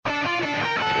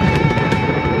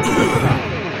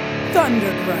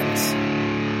Undergrunt.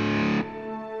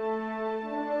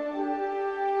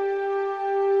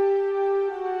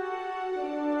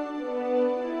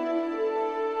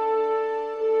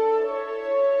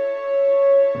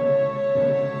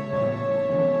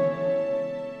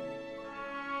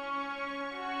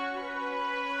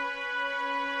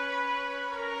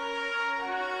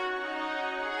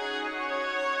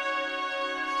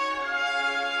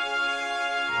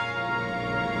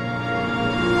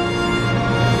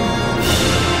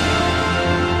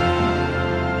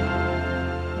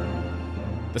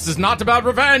 This is not about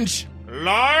revenge!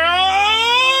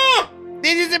 Liar!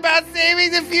 This is about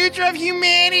saving the future of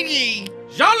humanity!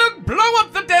 Jean-Luc, blow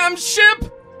up the damn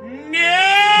ship!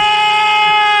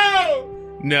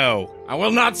 No! I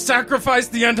will not sacrifice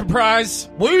the Enterprise!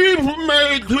 We've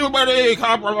made too many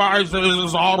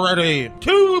compromises already.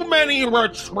 Too many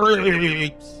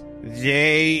retreats.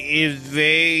 They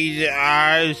invade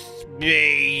our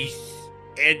space,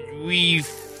 and we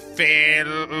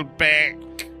fail back.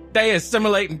 They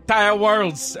assimilate entire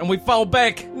worlds, and we fall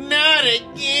back. Not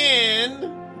again.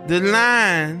 The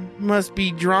line must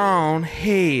be drawn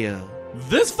here.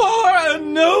 This far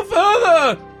and no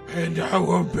further! And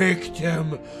our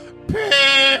victim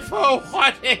pay for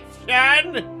what it's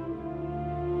done.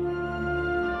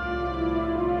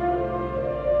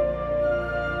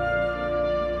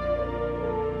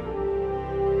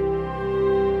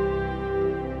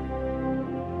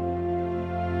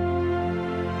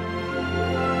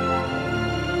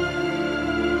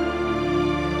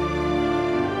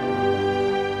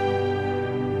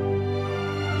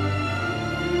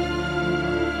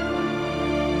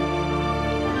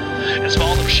 In a small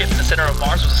little ship in the center of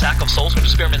Mars was a sack of souls with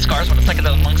experiment scars. When a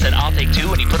psychedelic monk said, "I'll take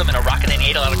two," and he put them in a rocket and he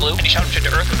ate a lot of glue. And he shot them straight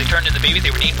to Earth where they turned into babies. They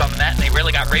were named Bob and Matt, and they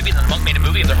rarely got rabies. And the monk made a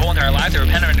movie of their whole entire lives. They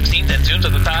were panoramic scenes and zooms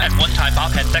of the time. And one time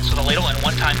Bob had sex with a ladle, and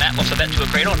one time Matt lost a vet to a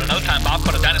cradle, and another time Bob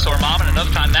caught a dinosaur mom, and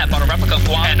another time Matt bought a replica of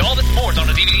Guam. And all this more is on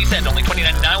a DVD set, only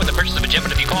 $20.99 with the purchase of a gem.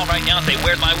 But if you call right now and say,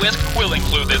 "Where's my whisk?" we'll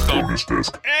include this bonus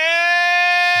disc.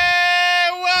 Hey,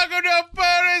 welcome to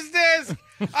Bonus Disc.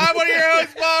 I'm one of your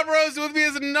hosts, Bob Rose. With me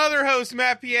is another host,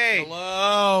 Matt P.A.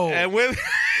 Hello. And with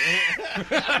talking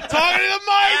to the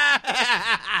mic.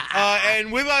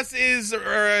 And with us is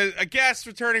a guest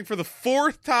returning for the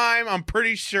fourth time, I'm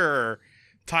pretty sure,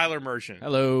 Tyler Merchant.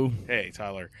 Hello. Hey,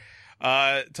 Tyler.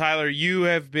 Tyler, you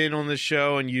have been on this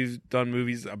show and you've done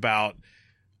movies about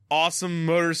awesome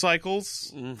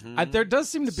motorcycles There does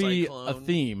seem to be Cyclone. a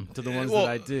theme to the ones Well,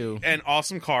 that I do and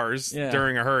awesome cars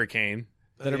during a hurricane.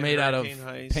 that are made out of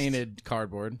Hurricane Heist. painted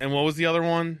cardboard. And what was the other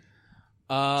one?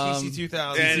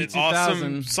 TC-2000. And TC-2000.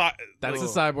 awesome. That's a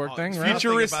cyborg thing, right?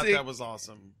 Futuristic- That was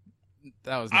awesome.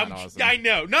 That was not awesome. I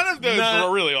know. None of those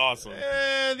were really awesome.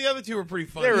 The other two were pretty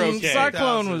fun. They were okay.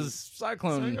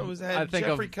 Cyclone had I think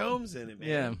Jeffrey of, Combs in it, man.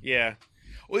 yeah. Yeah.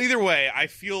 Well, either way, I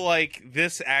feel like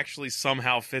this actually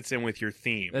somehow fits in with your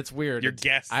theme. That's weird. Your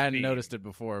guest I hadn't theme. noticed it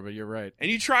before, but you're right.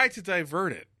 And you tried to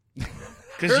divert it.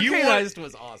 Because Hurricane Heist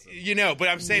was awesome. You know, but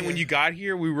I'm saying when you got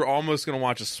here, we were almost going to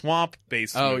watch a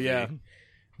swamp-based Oh, movie. yeah.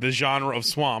 The genre of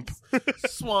swamp.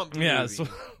 Swamp movie. Yeah, But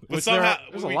which somehow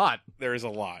there's a lot. There is a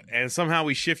lot. And somehow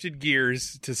we shifted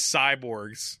gears to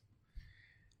cyborgs.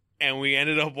 And we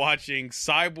ended up watching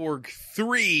Cyborg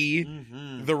 3,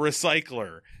 The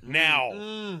Recycler. Now,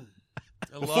 I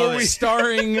before love we it.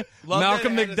 Starring Love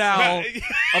Malcolm that it McDowell.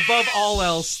 had Above all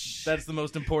else, that's the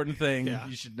most important thing Yeah.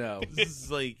 you should know. This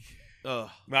is like,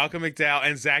 Malcolm McDowell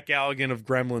and Zach Galligan of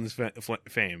Gremlins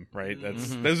fame, right?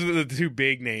 Those are the two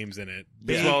big names in it.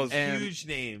 big, As well as, and- huge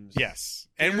names. yes.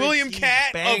 And Guaranteed William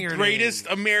Catt banger of Greatest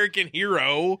names. American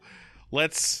Hero.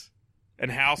 And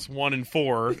House 1 and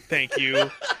 4. Thank you.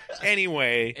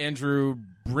 Anyway, Andrew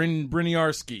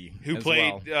Briniarski, who as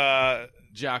played well.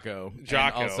 Jocko.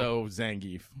 Jocko. And also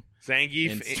Zangief in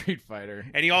Zangief. Street Fighter.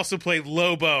 And he also played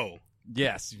Lobo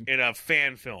Yes. in a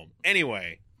fan film.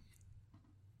 Anyway,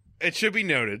 it should be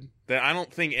noted that I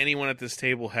don't think anyone at this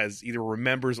table has either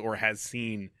remembers or has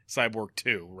seen Cyborg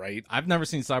 2, right? I've never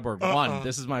seen Cyborg 1.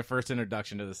 This is my first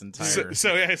introduction to this entire...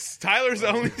 So yes, Tyler's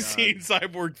only seen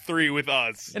Cyborg 3 with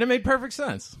us. and it made perfect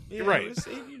sense. Yeah, Right. You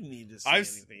didn't need to say I've-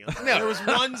 anything else. No. There was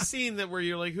one scene where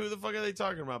you're like, who the fuck are they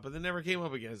talking about? But they never came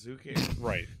up again, so who cares?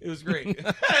 Right. It was great.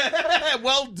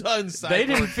 Well done, Cyborg. They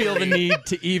didn't feel the need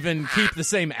to even keep the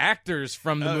same actors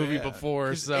from the Oh, movie yeah. before,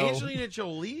 'Cause so... Angelina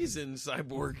Jolie's in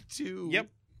Cyborg 2. Yep.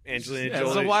 Angelina Yeah,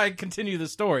 Jolie. so why continue the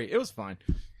story? It was fine.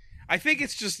 I think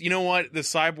it's just, you know what? The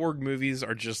Cyborg movies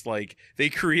are just like, they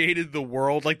created the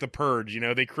world, like The Purge, you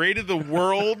know? They created the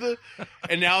world,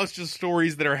 and now it's just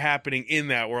stories that are happening in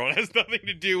that world. It has nothing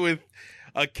to do with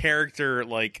a character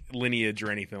like lineage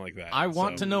or anything like that. I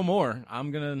want to know more.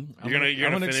 I'm gonna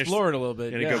finish- explore it a little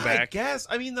bit. You're gonna Yeah. go back? I guess.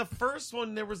 I mean, the first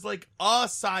one there was like a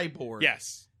cyborg.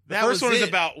 Yes. The That first was one is it.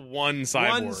 about one cyborg.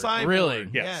 One cyborg. Really?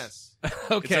 Yes. Yes. It's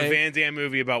a Okay. Van Damme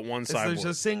movie about one It's- There's cyborg.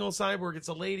 a single cyborg. It's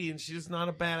a lady, and she's not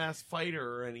a badass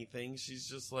fighter or anything. She's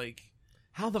just like,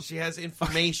 she has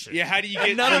information. Yeah, how do you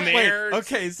get None from of, wait, there?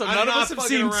 okay, so I'm none of not us have fucking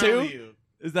seen around two. with you.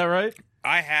 Is that right?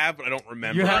 I have, but I don't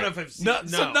remember. You None have- of us seen. No,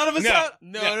 so none of us No. have.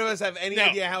 None of us have any No.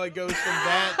 idea how it goes from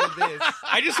that to this.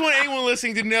 I just want anyone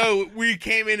listening to know we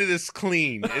came into this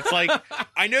clean. It's like,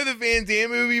 I know the Van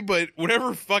Damme movie, but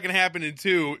whatever fucking happened in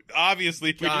 2,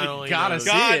 obviously God only Gotta knows.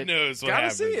 see God it. knows what Gotta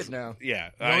happens. see it now.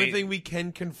 Yeah. The only thing we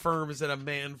can confirm is that a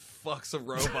man fucks a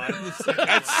robot in the second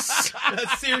That's- one.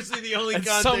 That's seriously the only At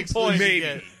some context point, we maybe.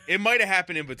 get. It might have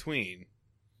happened in between.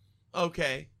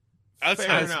 Okay. Let's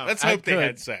Fair hope, enough. let's I hope they could.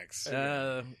 had sex.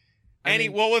 I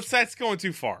mean, That's going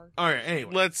too far. All right.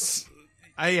 Anyway, Let's.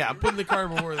 I'm putting the cart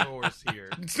before the horse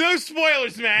here. No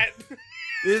spoilers, Matt.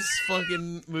 This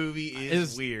fucking movie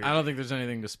is weird. I don't think there's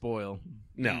anything to spoil.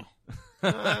 No.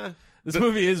 This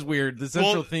movie is weird. The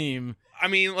central Well, theme. I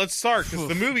mean, let's start because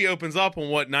the movie opens up on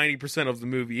what 90% of the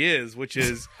movie is, which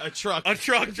is a truck. a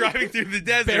truck driving through the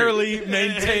desert. Barely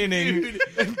maintaining, Dude,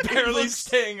 barely looks-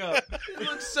 staying up. It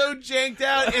looks so janked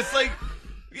out. It's like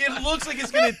it looks like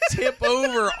it's gonna tip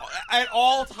over at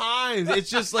all times. It's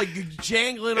just like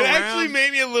jangling It around. actually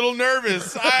made me a little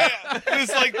nervous.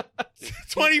 This like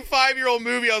 25-year-old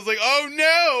movie. I was like, oh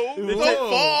no, Whoa. don't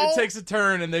fall. It takes a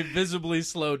turn and they visibly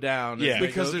slow down. as Yeah. they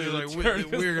because go they're through like, the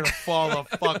turn. we're gonna fall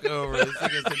the fuck over. This thing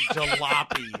is a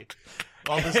jalopy.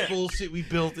 All this bullshit we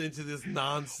built into this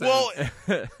nonsense. Well,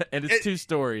 and it's It- 2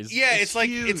 stories. yeah, It's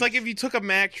huge. it's like if you took a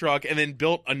Mack truck and then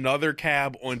built another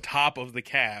cab on top of the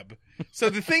cab.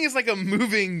 So the thing is like a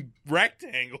moving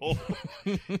rectangle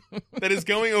that is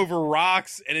going over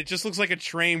rocks, and it just looks like a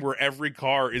train where every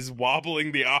car is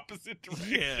wobbling the opposite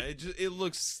direction. yeah, it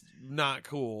looks not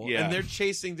cool. Yeah. And they're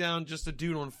chasing down just a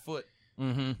dude on foot.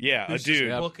 Mm-hmm. Yeah, a Who's dude.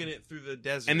 just booking it through the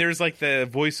desert. And there's like the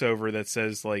voiceover that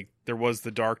says like there was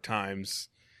the dark times.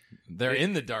 They're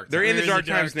in the dark. They're in the There is dark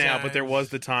the dark times now, but there times. was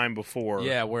the time before.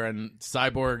 Yeah, wherein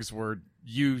cyborgs were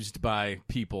used by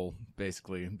people.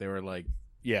 Basically, they were like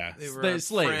Yeah. They were They're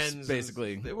slaves, friends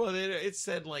basically. it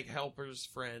said like helpers,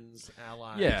 friends,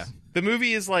 allies. Yeah. The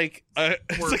movie is like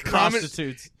it's Were a comment.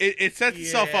 prostitutes. It sets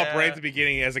itself up Yeah. right at the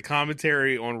beginning as a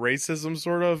commentary on racism,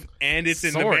 sort of, and it's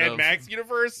in the Sort Mad of. Max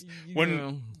universe You when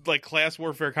know. like class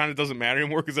warfare kind of doesn't matter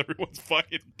anymore because everyone's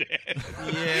fucking dead.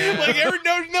 Yeah.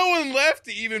 Like no one left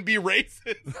to even be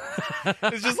racist.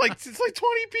 It's just like 20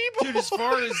 people. Dude, as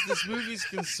far as this movie's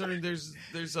concerned,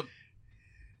 there's a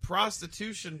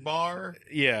prostitution bar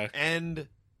yeah. and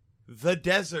the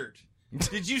desert.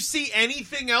 Did you see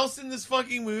anything else in this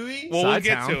fucking movie? Well, we'll Side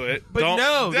get town. to it. But Don't-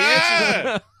 no, the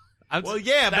Ah! well,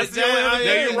 yeah, That's but the only other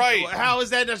thing. You're right. How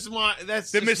is that just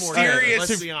that's The just more mysterious,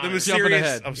 let's be the honest. Jumping mysterious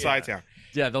ahead. of Yeah. Sci-Town.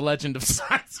 Yeah, the legend of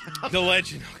science. The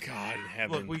legend. Oh God in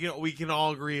heaven. Look, we can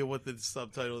all agree on what the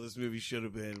subtitle of this movie should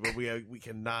have been, but we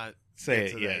cannot say get it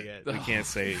to that yet. yet. We can't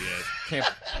say it yet.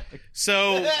 Can't,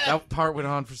 So that part went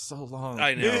on for so long.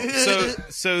 I know.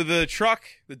 So the truck,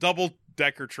 the double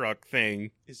decker truck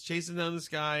thing. He's chasing down this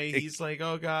guy. He's like,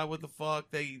 "Oh God, what the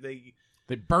fuck?" They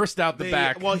They burst out the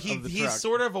back. Well, of the he's truck.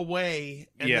 sort of away,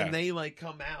 and Yeah. then they like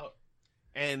come out,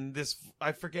 and this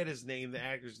I forget his name, the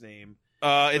actor's name,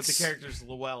 but It's the character's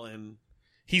Llewellyn.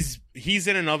 he's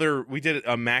in another. We did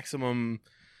a Maximum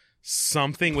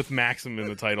something with Maximum in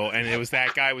the title, and it was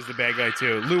that guy was the bad guy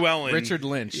too. Llewellyn. Richard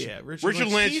Lynch. Yeah, Richard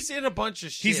Lynch. He's in a bunch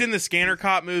of shit. He's in the Scanner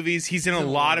Cop movies. He's in a He's in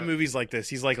a lot lot of of- movies like this.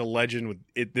 He's like a legend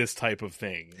with this type of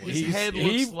thing. His He's- head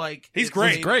he- looks like he's it's great.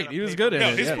 made He's great. out of He was paper. good in No,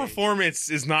 it, his yeah.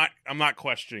 performance is not. I'm not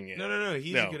questioning it. No.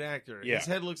 He's No. a good actor. Yeah. His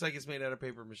head looks like it's made out of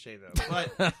paper mache, though.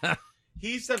 But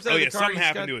he steps out Oh of yeah, the car. something he's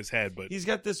happened got- to his head, but He's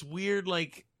got this weird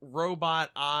like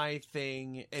robot eye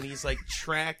thing, and he's like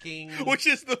tracking. which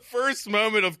is the first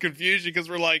moment of confusion because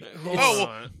we're like, Hold oh,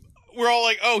 on. we're all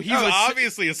like, oh, he's Oh, it's-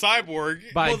 obviously a cyborg.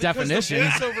 By Well, because definition.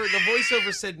 the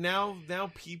voiceover said now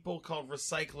people called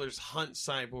recyclers hunt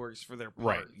cyborgs for their parts.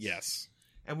 Right. Yes.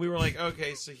 And we were like,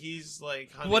 okay, so he's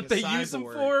like hunting What a they use them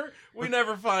cyborg. for, we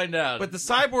never find out. But the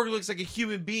cyborg looks like a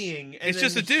human being, and It's then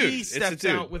just a dude. He It's a steps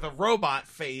dude. out with a robot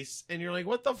face, and you're like,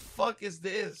 "What the fuck is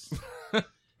this?"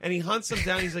 And he hunts him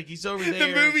down. He's like, "He's over there."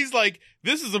 The movie's like,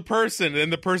 this is a person, and then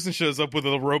the person shows up with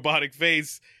a robotic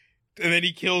face, and then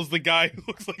he kills the guy who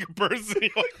looks like a person.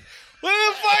 You're like, what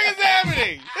the fuck is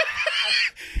happening?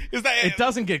 Is that it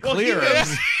doesn't get Well, clearer.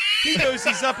 he goes,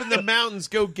 he's up in the mountains,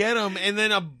 go get him, and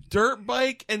then a dirt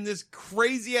bike and this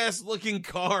crazy ass looking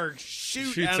car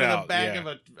shoots out of the back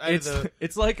of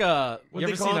It's like a. what You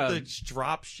they ever call seen it, a? the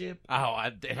drop ship. Oh,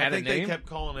 it I had a think they name. kept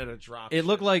calling it a drop. It ship.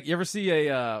 looked like, you ever see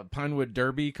a Pinewood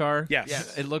Derby car? Yes.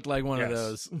 Yes. It looked like one of Yes.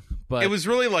 those, but It was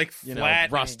really like you know,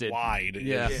 flat, rusted. and wide.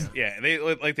 Yeah. Yeah. They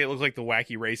look like the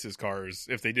Wacky Races cars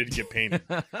if they didn't get painted.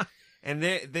 And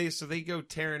they go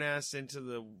tearing ass into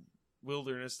the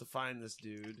wilderness to find this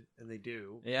dude, and they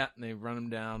do. yeah, they run him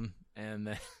down, and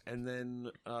then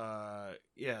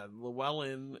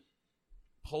Llewellyn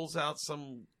pulls out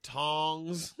some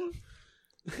tongs.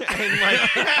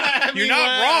 And You're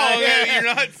not wrong. You're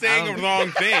not saying I a don't-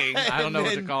 wrong thing. I don't know what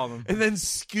to then- call them. And then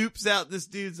scoops out this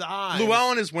dude's eye.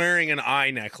 Llewellyn is wearing an eye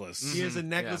necklace. He has a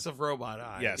necklace of robot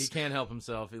eyes. Yes. He can't help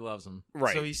himself. He loves them.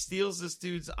 Right. So he steals this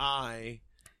dude's eye,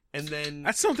 and then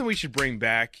That's something we should bring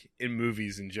back in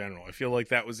movies in general. I feel like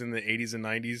that was in the 80s and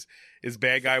 90s. Is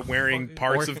bad guy wearing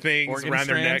parts of things Organ around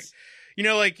their neck. strands. You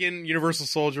know, like in Universal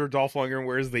Soldier, Dolph Lundgren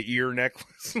wears the ear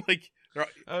necklace. Like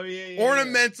oh yeah,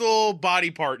 ornamental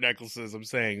body part necklaces, I'm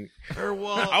saying. Or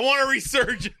well, I want a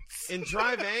resurgence. in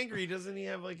Drive Angry, doesn't he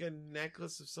have like a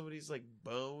necklace of somebody's like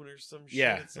bone or some shit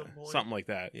Yeah, at some point? something like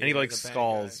that. Yeah, and he like likes a bad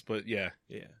skulls, but yeah.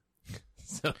 Yeah.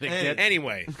 So they Hey. get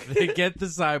Anyway, they get the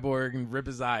cyborg and rip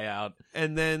his eye out.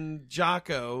 And then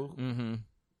Jocko Mm-hmm.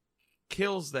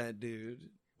 kills that dude.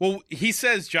 well, he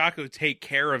says Jocko take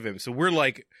care of him. So we're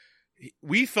like,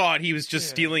 we thought he was just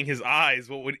Yeah. stealing his eyes.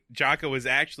 What Jocko was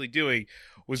actually doing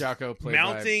was Jocko played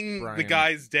mounting by the Brian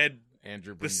guy's dead,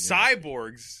 Andrew. the Brunier.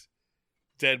 cyborg's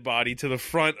dead body to the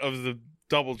front of the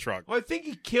double truck. Well, I think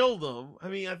he killed him. I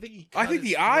mean, I think he. I cut think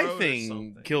his the eye throat or thing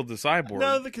something. killed the cyborg.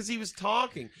 No, because he was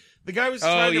talking. The guy was Oh,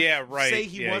 trying to yeah, right. say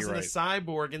he Yeah, wasn't you're a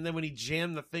cyborg, and then when he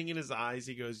jammed the thing in his eyes,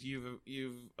 he goes, "You've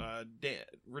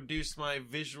reduced my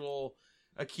visual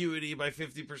acuity by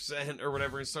 50% or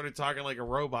whatever," and started talking like a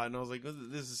robot. And I was like,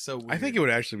 "This is so weird." I think it would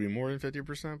actually be more than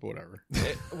 50%, but whatever.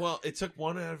 It took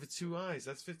one out of its two eyes.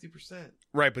 That's 50%.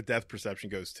 Right, but depth perception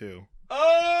goes too.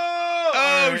 Oh,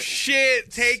 Oh,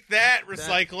 shit. Take that,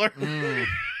 recycler. Mm.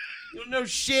 You don't know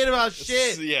shit about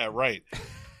shit. Yeah, right.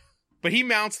 But he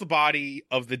mounts the body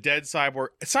of the dead cyborg.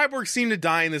 Cyborgs seem to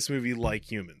die in this movie like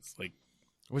humans. Like,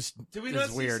 Which Did we is not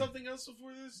see weird. something else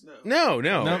before this? No.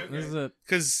 no. No, Okay. this is a.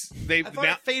 Because they I thought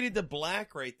it faded to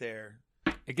black right there.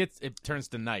 It turns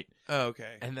to night, Oh,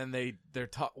 okay. and then they're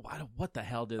talk. What the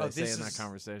hell did Oh, they say this in that is-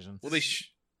 conversation? well, they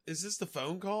Is this the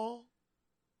phone call?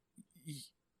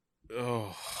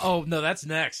 oh, Oh no, that's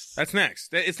next. that's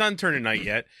next. It's not turned to night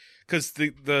yet because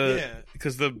Yeah.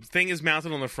 because the thing is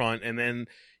mounted on the front, and then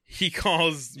he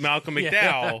calls Malcolm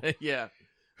McDowell, yeah.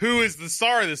 who is the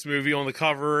star of this movie, on the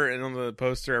cover and on the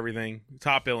poster, everything,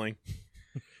 top billing.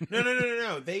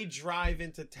 No. They drive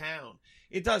into town.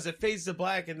 It does. It fades to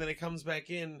black, and then it comes back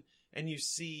in, and you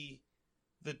see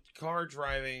the car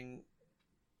driving.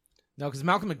 No, because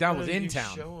Malcolm McDowell was No, in you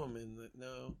town. Show him in the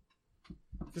no.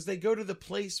 Because they go to the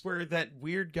place where that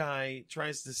weird guy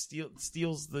tries to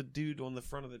steals the dude on the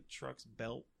front of the truck's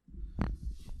belt.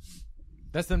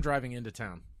 That's them driving into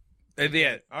town.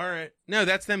 Yeah, All right. no,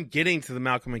 that's them getting to the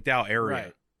Malcolm McDowell area.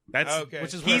 Right. That's Okay.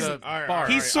 Which is He's- where the All right, bar.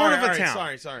 all he's right, sort all of a right, town.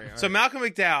 Sorry. all so right. Malcolm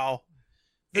McDowell.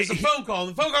 There's a phone call.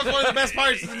 The phone call's one of the best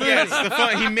parts of the movie.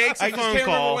 Yes, he makes a I just phone can't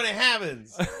call. remember when it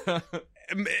happens.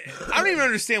 I don't even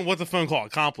understand what the phone call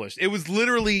accomplished. It was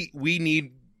literally, we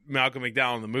need Malcolm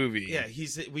McDowell in the movie. Yeah,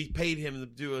 we paid him to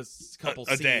do a couple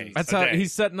A scenes. day. That's a how day.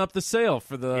 he's setting up the sale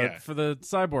for the Yeah.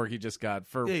 cyborg he just got.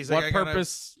 For Yeah, he's what like, I gotta-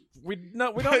 purpose? We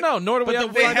don't know. Nor do we But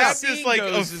have. the way They that have scene this, like,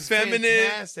 goes is effeminate-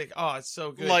 fantastic. Oh, it's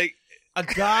so good. Like, a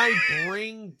guy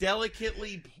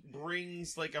delicately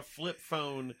brings like a flip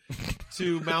phone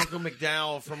to Malcolm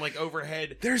McDowell from like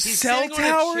overhead. there's He's cell sitting on a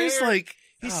towers. chair. Like,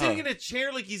 He's sitting in a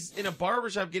chair like he's in a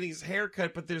barbershop getting his hair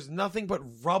cut, but there's nothing but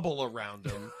rubble around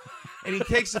him. And he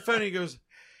takes the phone and he goes,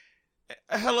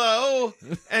 "Hello,"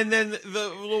 and then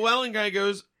the Llewellyn guy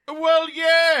goes, "Well,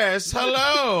 yes,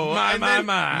 hello." My, and my, then,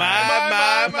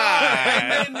 my.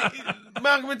 And then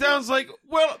Malcolm McDowell's like,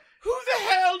 "Well, who the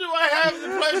hell do I have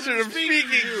the pleasure of speaking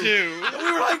to?" And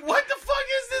we were like, "What the fuck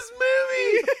is this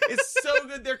movie?" It's so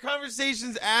good. Their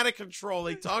conversation's out of control.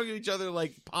 They talk to each other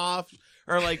like pop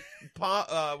or like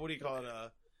pop. What do you call it?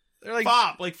 they're like,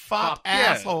 Fop yeah.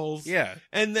 assholes. Yeah.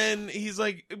 And then he's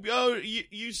like, "Oh,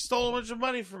 you stole a bunch of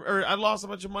money from, or I lost a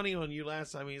bunch of money on you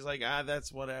last time." He's like,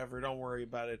 "That's whatever. Don't worry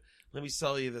about it. Let me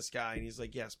sell you this guy." And he's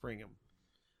like, "Yes, bring him.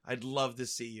 I'd love to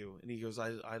see you." And he goes,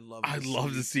 "I'd love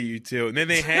to see you." you too. And then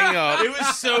they hang up. It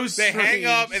was so They strange. hang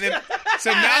up, and then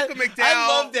so Malcolm McDowell. I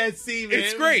love that scene. Man.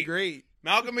 It's It was great. great.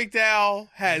 Malcolm McDowell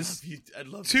has I'd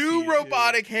love to see two you,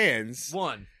 robotic hands.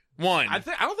 One. One. I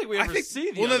don't think we ever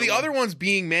see the the other one's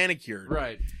being manicured.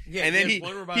 Right. Yeah, And then there's he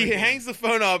one robot hangs the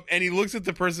phone up and he looks at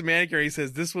the person manicuring. He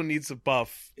says, "This one needs a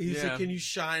buff. He's Yeah. like, "Can you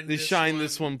shine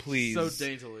This one, please." So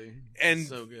daintily. And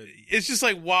So good. it's just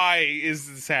like, why is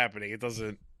this happening? It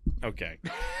doesn't. Okay.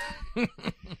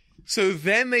 So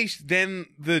then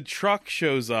the truck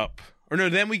shows up, or no?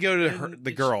 Then we go to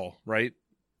the girl, right?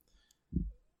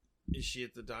 Is she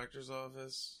at the doctor's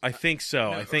office? I think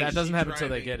so. No, I think That doesn't happen until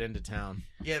they driving? get into town.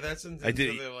 Yeah, that's until I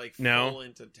did- they're like no. full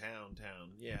into town.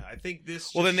 Yeah, I think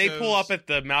this. Well, then just they pull shows up at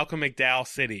the Malcolm McDowell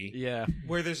city. Yeah.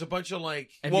 where there's a bunch of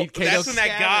like. And Well, meet Kato that's when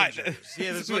that guy. scavengers.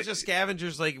 Yeah, there's a bunch of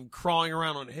scavengers like crawling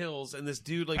around on hills, and this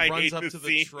dude like I runs hate up this to the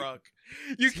scene. truck.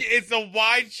 It's a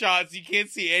wide shot, so you can't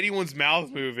see anyone's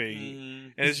mouth moving,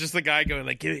 Mm. and it's just the guy going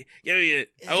like, "Give me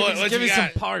it. What Give you me some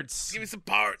got? parts. Give me some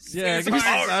parts. Yeah, give me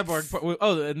some parts." cyborg.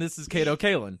 Oh, and this is Kato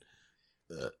Kaelin.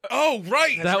 Oh,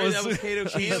 right. That's That right, was- that was Kato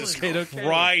that was Kaelin. Kato Kaelin.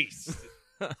 Christ.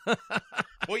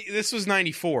 Well, this was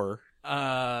 94,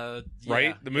 Yeah,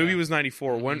 right? The movie yeah. was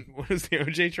 94. When was the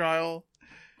OJ trial?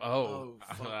 Oh,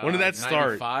 fuck. When did that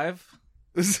start? 95?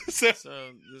 So,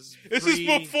 So this this is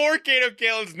before Kato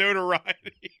Kaelin's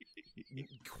notoriety.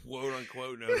 quote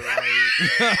unquote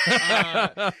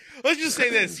notoriety. Let's just say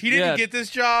this: he didn't Yeah. get this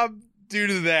job due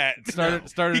to that.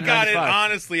 Started He in got it 95.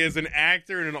 honestly as an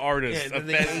actor and an Yeah, artist. and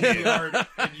then Offended they you. ADR'd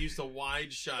and used a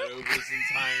wide shot over his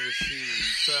entire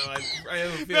scene. So I have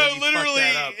a feeling No, he literally,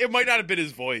 fucked that up. it might not have been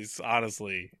his voice.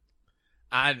 Honestly,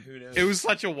 Who knows? it was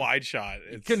such a wide shot.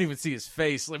 You It's, couldn't even see his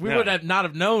face. Like we No. would have not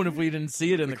have known if we didn't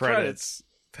see it in the credits.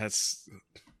 That's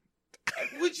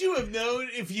Would you have known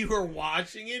if you were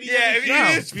watching it? He yeah. had If a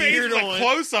his face beard was on. a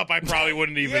close up, I probably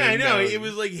wouldn't even. Yeah, I have know. known. It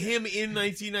was like him in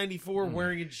 1994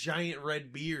 wearing a giant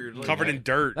red beard, like, covered in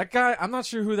dirt. That guy, I'm not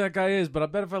sure who that guy is, but I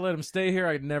bet if I let him stay here,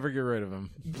 I'd never get rid of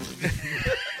him.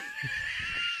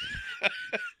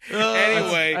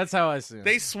 Anyway, That's how I see him.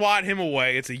 they swat him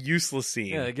away. It's a useless scene.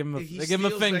 Yeah, they give him a, He they give him a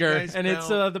steals that finger, guy's and it's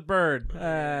belt. the bird.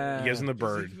 He gives him the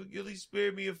bird. Can you at least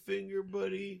spare me a finger,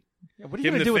 buddy? Yeah, what are you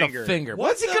Give him gonna do the with finger. a finger? What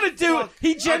What's he the gonna do? fuck?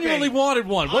 He genuinely Okay. wanted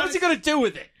one. What was he gonna do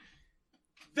with it?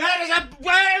 That is a.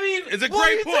 I mean, It's a what are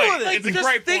great you point. doing? Like, It's a just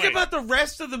great think point. about the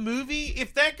rest of the movie.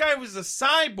 If that guy was a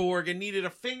cyborg and needed a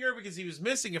finger because he was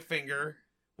missing a finger,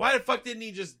 why the fuck didn't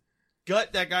he just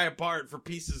gut that guy apart for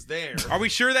pieces there? Are we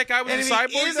sure that guy was and a if cyborg?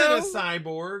 he isn't though? a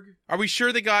cyborg, Are we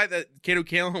sure the guy that Kato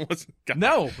Kaelin wasn't?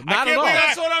 No, not at all.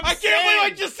 That's what I'm I can't saying.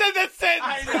 believe I just said that sentence.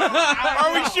 I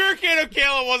know. Are we sure Kato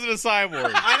Kaelin wasn't a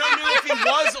cyborg? I don't know if he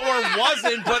was or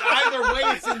wasn't, but either way,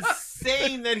 it's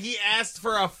insane that he asked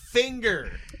for a finger.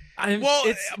 Well, but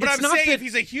it's I'm not saying that if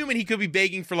he's a human, he could be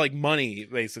begging for like money,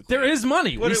 basically. there is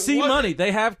money. But We it see wasn't- money.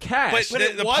 They have cash. But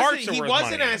But The it parts wasn't. are He worth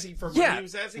wasn't money. asking for money. Yeah. He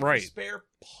was asking Right. for spare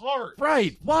parts.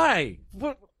 Right? Why?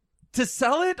 What? To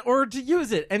sell it or to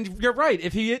use it? And you're right.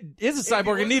 If he is a cyborg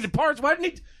was- and needed parts, why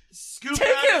didn't he? Scoop Take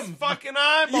out his him! fucking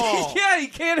eyeball. Yeah, he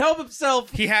can't help himself.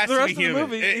 He has the to rest be of the human.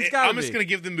 movie, he's gotta I'm just be. going to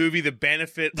give the movie the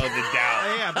benefit of the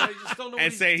doubt. Yeah, but I just don't know what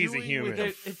And he's say he's a doing human. with a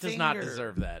It does not finger.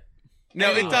 deserve that. No,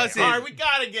 Anyway, it doesn't. All right, we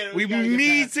gotta get it. we gotta get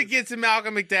need past to this. get to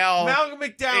Malcolm McDowell Malcolm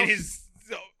McDowell. in his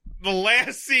the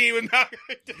last scene with Malcolm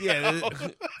McDowell. Yeah,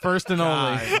 First and only.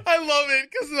 I love it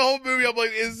because the whole movie I'm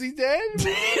like, is he dead?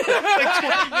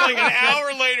 like an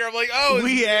hour later, I'm like, oh, is we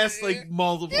he asked dead? like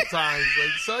multiple times. Like,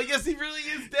 so I guess he really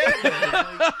is dead.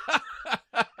 Like,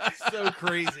 it's so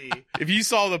crazy. If you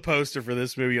saw the poster for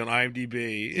this movie on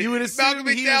IMDb, You would assume Malcolm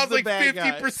he was McDowell's the like bad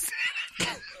guy. 50%.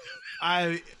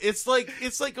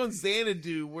 It's like on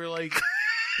Xanadu where like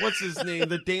what's his name?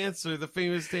 The dancer, the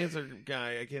famous dancer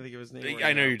guy. I can't think of his name. Right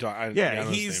I know now. you're talking. Yeah,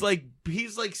 he's like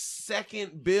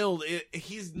second build.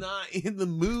 He's not in the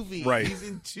movie. Right. He's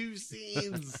in two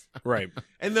scenes. right.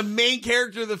 And the main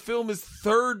character of the film is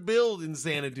third build in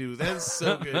Xanadu. That's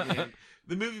so good, man.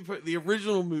 The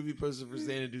original movie poster for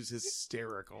Xanadu is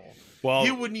hysterical. Well,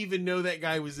 You wouldn't even know that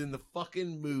guy was in the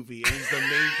fucking movie, and he's the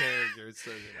main character. It's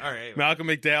so good. All right. Malcolm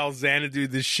McDowell Xanadu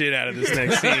the shit out of this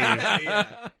next scene.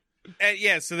 Yeah. And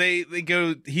yeah, so they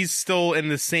go. He's still in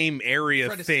the same area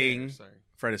Fred Astaire, thing. sorry.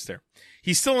 Fred Astaire.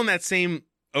 He's still in that same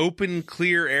open,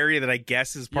 clear area that I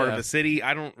guess is part of Yeah. the city.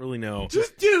 I don't really know.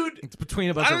 Just, dude, It's between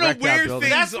a bunch I don't of know wrecked where out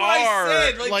buildings. things that's what I are.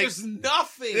 said. Like, Like, there's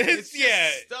nothing. it's- It's just yeah.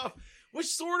 stuff. Which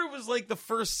sort of was like the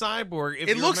first Cyborg. If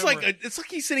It you looks remember. like it's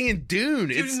like he's sitting in Dune.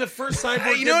 Dude, It's in the first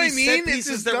Cyborg, You know what I there'd be set mean? It's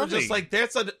pieces just that were dummy. just like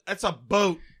that's a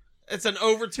boat. It's an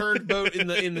overturned boat in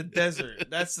the desert.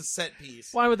 That's the set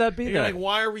piece. Why would that be You're there? like,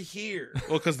 why are we here?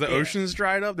 Well, because the ocean's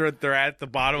dried up. They're at the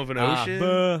bottom of an ocean.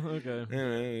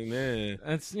 Okay.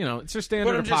 That's it's your standard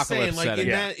But I'm just apocalypse saying, like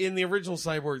setting. in the original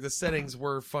Cyborg, the settings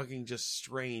were fucking just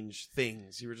strange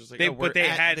things. You were just like, But they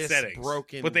had this settings.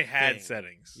 broken. But they had thing.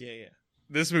 settings. Yeah.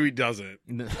 This movie doesn't.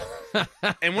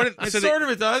 And when And sort of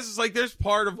it does. It's like there's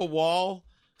part of a wall.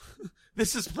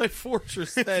 This is my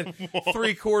fortress. That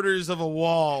 3/4 of a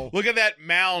wall. look at that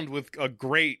mound with a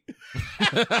grate.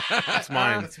 That's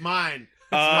mine. It's mine.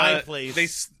 It's my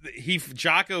place.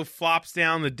 Jocko flops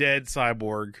down the dead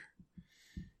cyborg,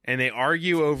 and they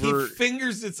argue over. He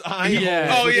fingers its eye. Yeah.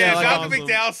 hole. Oh yeah, like Malcolm awesome.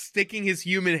 McDowell sticking his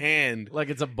human hand Like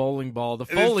it's a bowling ball. The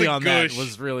And it's Foley the on that gush.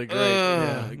 was really great.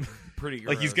 Ugh. Pretty gross.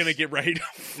 like he's gonna get right.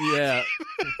 Yeah.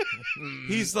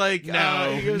 He's like,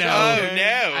 No, he goes, no, okay.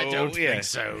 no, I don't Yeah. think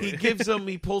so. He gives him.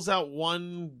 He pulls out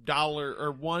 $1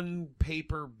 or one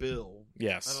paper bill.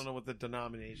 Yes, I don't know what the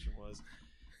denomination was.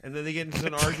 And then they get into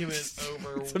an argument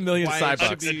over It's $1 million why it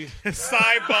should Cybucks. be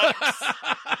Cybucks.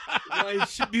 why it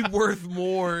should be worth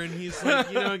more. And he's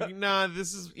like, nah,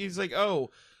 he's like, oh,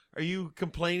 are you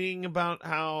complaining about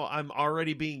how I'm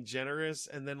already being generous?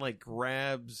 And then like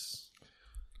grabs.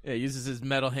 Yeah, he uses his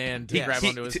metal hand to Yes. grab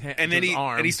onto his hand, and then his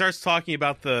arm. he starts talking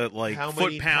about the How foot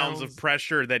many pounds pounds? of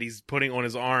pressure that he's putting on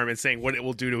his arm and saying what it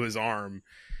will do to his arm.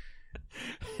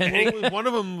 One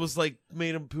of them was like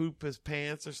made him poop his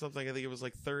pants or something. I think it was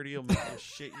like 30. You'll make you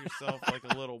shit yourself like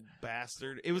a little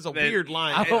bastard. It was a weird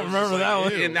line. I It don't was remember just that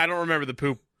like, one. ew. And I don't remember the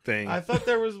poop thing. I thought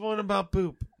there was one about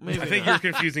poop. Maybe I think not.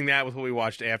 you're confusing that with what we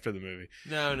watched after the movie.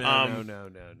 No.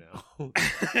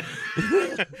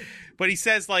 But he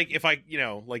says if I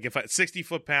 60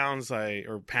 foot-pounds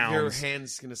or pounds, Your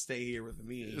hand's gonna stay here with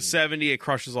me. 70 it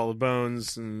crushes all the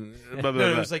bones and blah, blah, No, blah.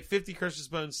 it was like 50 crushes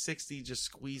bones, 60 just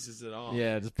squeezes it off.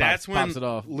 Yeah, just That's pops when it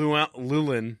off.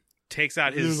 Lulin takes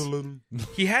out his.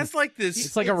 He has like this.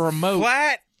 It's like a remote.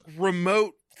 flat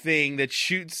remote thing that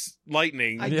shoots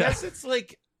lightning. I guess it's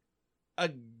like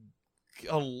a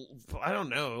I don't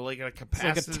know, like a It's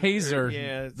like a capacitor. taser.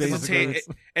 Yeah, It's a basically.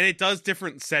 and it does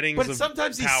different settings but of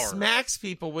sometimes he power. smacks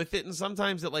people with it, and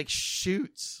sometimes it like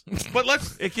shoots. But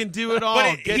let's. It can do it all.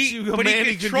 But Get you a but man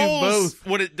he who can do controls both.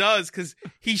 what it does because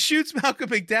he shoots Malcolm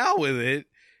McDowell with it,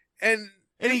 and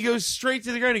And he goes straight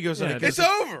to the ground. He goes, Yeah, I guess it's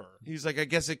over. He's like, I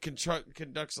guess it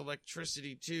conducts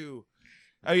electricity too.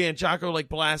 Oh yeah, and Jocko like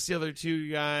blasts the other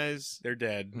two guys. They're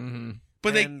dead. Mm-hmm.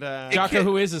 But and, Jocko,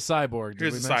 who is a cyborg.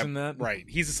 Did here's we a mention that? Right.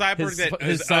 He's a cyborg that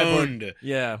his is cyborg- owned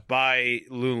Yeah, by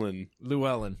Llewellyn.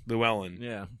 Llewellyn. Yeah.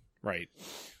 Yeah, Right.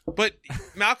 But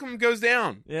Malcolm goes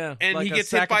down. yeah. And like he a gets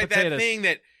hit sack of by that potatoes. thing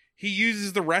that he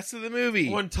uses the rest of the movie.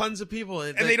 when tons of people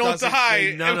and they don't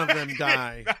die. None of them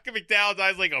die. Malcolm McDowell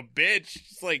dies like a bitch.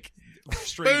 Just like,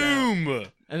 Straight out. boom.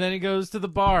 And then he goes to the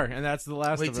bar, and that's the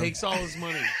last Well, he of him. takes all his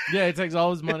money. Yeah, he takes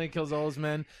all his money, kills all his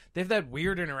men. They have that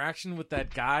weird interaction with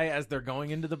that guy as they're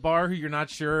going into the bar, who you're not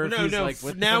sure if he's like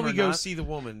with now them we or go not. see the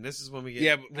woman. This is when we get.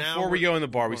 Yeah, but now before we we're- go in the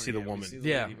bar, we see the yeah, woman. see the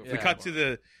Yeah, lady before We yeah. cut to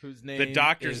the Whose name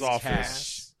doctor's is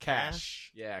office.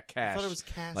 Cash. Yeah, I Cash. thought it was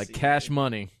Cassie. like cash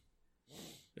money.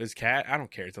 Is cat? I don't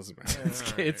care. It doesn't matter.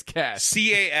 It's Cash.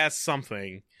 CAS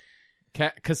something.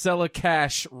 Casella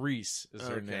Cash Reese is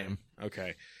her Okay. name.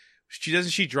 Okay.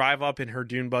 She drive up in her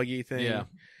dune buggy thing. Yeah.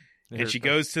 And she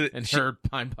goes to and she- her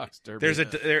pine box derby. There's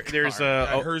there's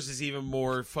hers is even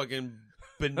more fucking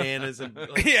bananas and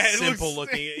like, Yeah, it simple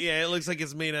looks- looking. Yeah, it looks like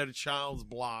it's made out of child's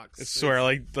blocks. I swear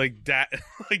like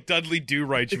Dudley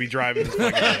Do-Right should be driving this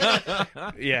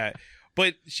fucking yeah.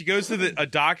 But she goes to a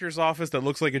doctor's office that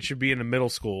looks like it should be in a middle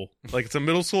school. Like it's a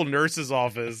middle school nurse's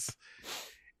office.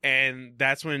 And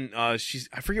that's when I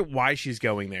forget why she's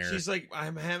going there. She's like,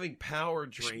 I'm having power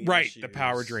drain. right, issues. the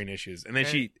power drain issues. And then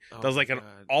And- she oh does like my an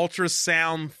God.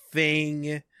 ultrasound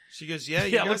thing. She goes, yeah,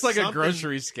 you yeah, it got looks like a something.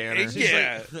 grocery scanner. It- She's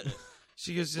Yeah. like,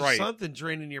 she goes, there's Right. something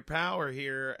draining your power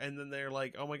here, and then they're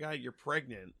like, oh my God, you're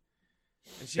pregnant.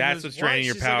 And she That's goes, what's "What?" draining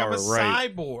your She's power, like, I'm a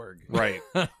right. cyborg. Right.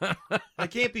 I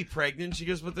can't be pregnant. She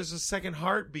goes, but there's a second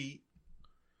heartbeat.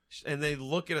 And they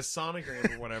look at a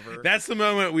sonogram or whatever. That's the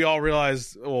moment we all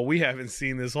realized, well, we haven't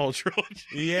seen this whole trilogy.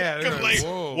 yeah. they're Like,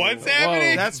 whoa. what's Whoa.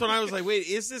 happening? That's when I was like, wait,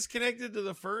 is this connected to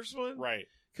the first one? Right.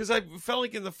 Because I felt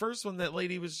like in the first one, that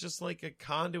lady was just like a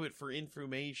conduit for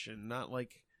information, not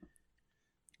like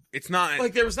It's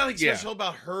not there was nothing Yeah. special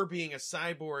about her being a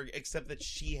cyborg, except that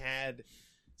she had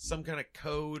some kind of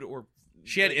code or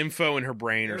she had like, info in her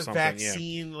brain or a something. Yeah.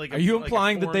 vaccine. Like, Are you like a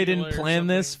implying that they didn't formula or plan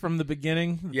this something? from the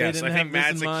beginning? They Yes, didn't I think have this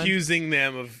Matt's in mind? accusing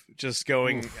them of just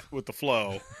going with the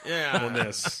flow Yeah, on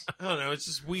this. I don't know. It's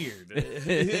just weird.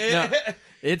 No.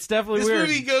 It's definitely this weird.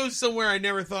 movie goes somewhere I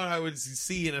never thought I would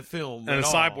see in a film. And at a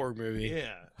all. cyborg movie.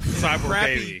 Yeah. Cyborg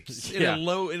Crappy,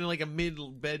 baby. in like a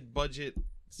mid-bed budget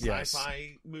Yes.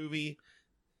 sci-fi movie.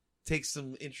 Takes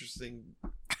some interesting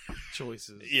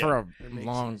choices. Yeah. For a It makes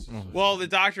long. sense. Well, the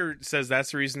doctor says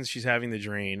that's the reason she's having the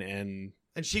drain, and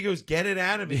And she goes, "Get it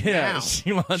out of me Yeah, now."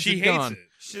 she wants she it hates gone.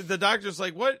 it. The doctor's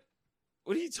like, "What?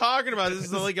 What are you talking about? This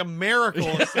is like a miracle,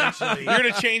 essentially." You're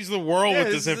going to change the world Yeah,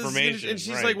 with this is information. and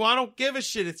she's right. like, "Well, I don't give a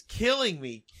shit. It's killing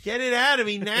me. Get it out of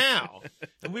me now."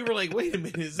 And we were like, "Wait a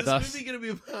minute. Is this Thus- movie going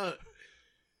to be about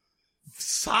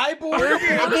cyborg?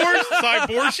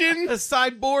 Cybortion? A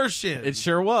cybortion?" It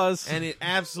sure was. And it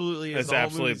absolutely is. It's The whole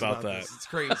absolutely movie's about that. this. It's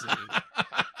crazy.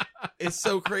 It's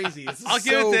so crazy. It's I'll so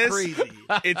give it this. crazy.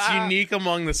 It's unique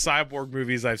among the cyborg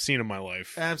movies I've seen in my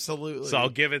life. Absolutely. So I'll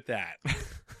give it that.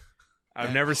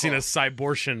 I've never seen a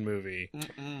cybortion movie.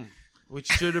 Mm-mm. Which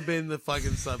should have been the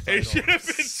fucking subtitle. It should have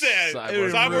been said.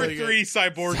 Cyborg. Cyborg Really 3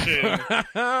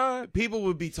 Cybortion. People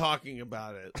would be talking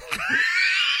about it.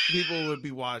 People would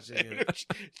be watching it.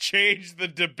 Change the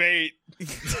debate.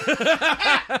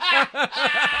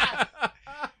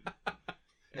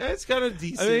 It's kind of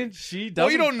decent. I mean, she doesn't.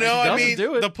 Well, you don't know. she I doesn't mean,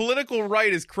 do it. the political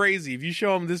right is crazy. If you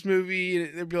show them this movie,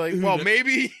 they'd be like, well,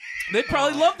 maybe They'd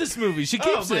probably love this movie. She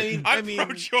keeps it. I'm I mean,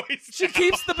 pro-choice. She now.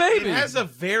 keeps the it baby. has a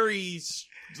very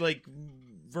like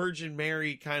Virgin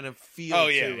Mary kind of feel Oh,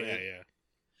 to yeah, it. yeah.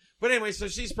 But anyway, so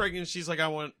she's pregnant. She's like, I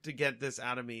want to get this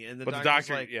out of me. And the But the doctor's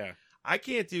doctor, like, yeah. I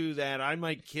can't do that. I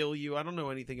might kill you. I don't know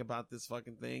anything about this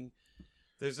fucking thing.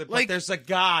 But Like- there's a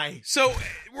guy. So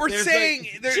we're There's saying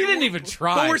like- She didn't even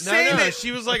try. But we're No, saying that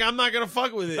she was like, I'm not gonna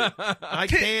fuck with it. I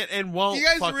can't and won't. Do you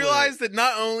guys fuck with realize it. that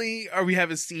not only are we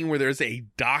have a scene where there's a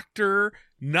doctor,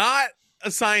 not a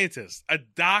scientist, a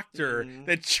doctor Mhm.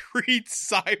 that treats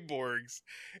cyborgs,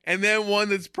 and then one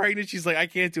that's pregnant, she's like, I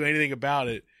can't do anything about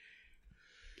it.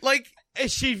 Like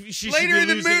And she should later be in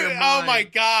the losing movie, her oh mind. my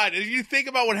god! If you think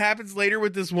about what happens later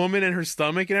with this woman and her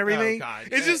stomach and everything, God.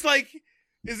 it's just like,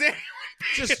 is there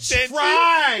Just attention?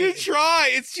 try. You try.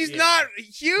 It's she's Yeah. not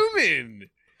human.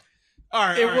 All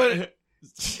right, It all would- right.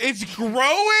 It's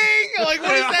growing. Like what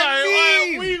does All that right,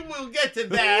 mean? well, we will get to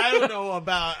that. I don't know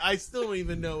about. I still don't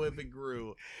even know if it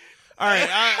grew. All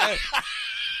right,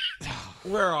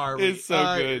 where are we? It's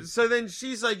so good. So then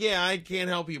she's like, "Yeah, I can't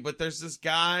help you, but there's this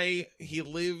guy. He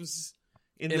lives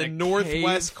in In the a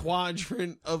northwest cave?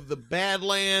 quadrant of the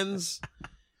Badlands."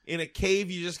 In a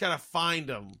cave, you just gotta find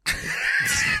him.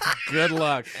 Good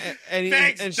luck.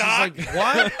 Thanks, and she's Doc. like,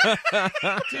 "What?"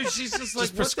 Dude, she's just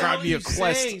like, prescribe "What the me hell a are you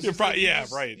quest." saying?" You're She's probably- like, yeah,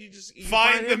 you just- right. you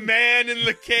Find the him. man in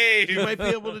the cave. You might be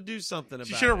able to do something about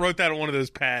She should have it. wrote that on one of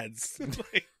those pads.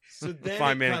 Like, So then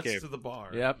Find it man cuts cave. to the bar.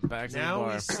 Yep, back to Now the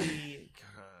bar. we see.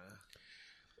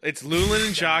 it's Lulin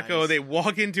and Jocko. Guys. They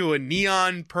walk into a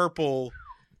neon purple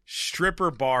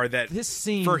stripper bar that This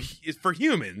scene. is for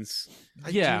humans. I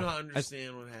Yeah, do not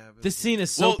understand what happened. This scene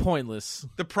is so Well, pointless.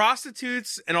 The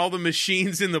prostitutes and all the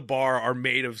machines in the bar are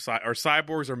made of or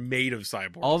cyborgs are made of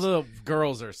cyborgs. All the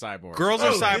girls are cyborgs. Girls oh,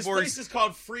 are this cyborgs. place is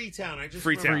called Freetown. I just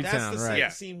Freetown. remembered. That's Freetown, the right. second Yeah.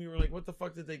 scene. We were like, "What the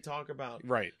fuck did they talk about?"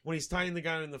 Right. When he's tying the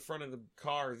guy in the front of the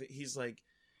car, he's like,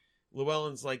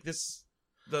 Llewellyn's like,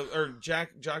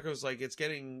 Jocko's like, it's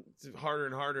getting harder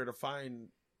and harder to find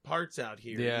parts out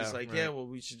here. Yeah, He's like, right. yeah, well,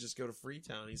 we should just go to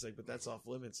Freetown. He's like, but that's off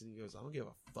limits. And he goes, I don't give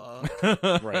a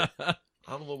fuck. Right.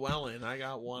 I'm Llewellyn. I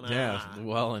got one Yeah, eye.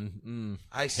 well, and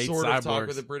I hate sort of talk cyborgs.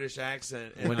 with a British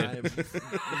accent, and When I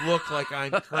look like I'm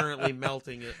currently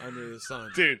melting it under the sun.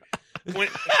 Dude, when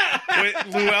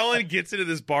Llewellyn gets into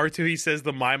this bar too, he says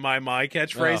the my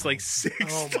catchphrase Oh. like 6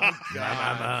 Oh my times.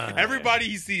 God. Everybody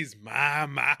he sees, my.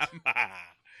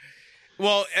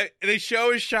 Well, they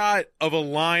show a shot of a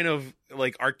line of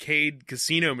like arcade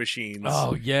casino machines.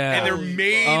 oh yeah, And they're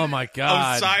made oh my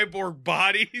god, of cyborg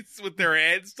bodies with their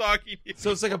heads talking. So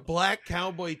it's like a black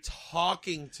cowboy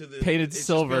talking to the Painted it's just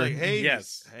silver. Like, hey,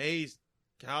 Yes. hey,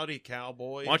 howdy,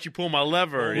 cowboy. Why don't you pull my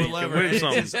lever? Pull You the can lever. win And it's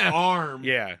something. his arm.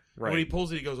 Yeah, When he right.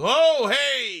 pulls it, he goes, "Oh,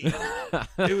 hey!"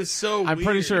 It was so. I'm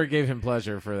pretty weird. sure it gave him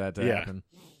pleasure for that to Yeah. happen.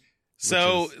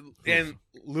 So, Which is- and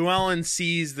Llewellyn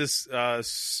sees this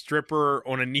stripper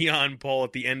on a neon pole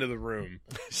at the end of the room.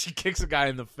 She kicks a guy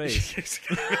in the face.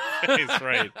 That's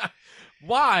right.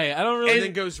 Why? I don't And really.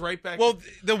 then goes right back. Well,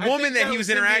 the I woman think that he was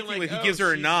him being interacting like, with, he oh, gives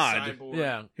her a she's a nod. cyborg.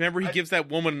 yeah, Remember, he I- gives that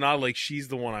woman a nod like she's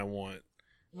the one I want.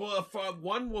 Well, if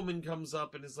one woman comes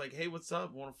up and is like, "Hey, what's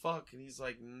up? Want to fuck?" and he's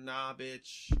like, "Nah,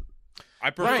 bitch." I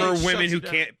prefer Right. women Shuts who you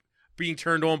down. can't being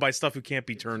turned on by stuff who can't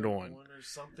be turned on. Or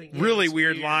something. Really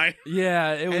weird line.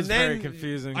 Yeah, it was then very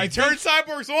confusing. I turn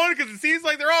cyborgs on because it seems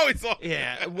like they're always on.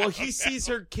 Yeah, well, he sees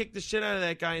her kick the shit out of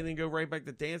that guy and then go right back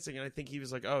to dancing, and I think he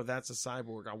was like, "Oh, that's a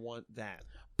cyborg. I want that."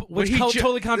 Which He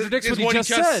totally contradicts is what he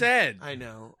just said. I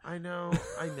know.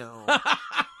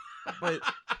 But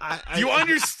You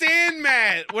understand,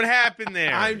 Matt, what happened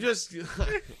there? I'm just.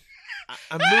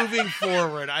 I'm moving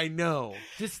forward. I know.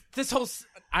 This whole.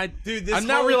 Dude, this I'm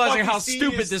now whole realizing fucking how scene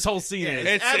stupid is- this whole scene is.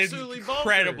 it's absolutely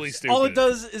incredibly bonkers. stupid. All it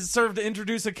does is serve to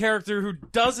introduce a character who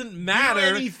doesn't matter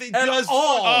anything, at does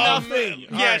all. nothing. Yes,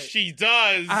 All right. she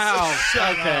does. Ow.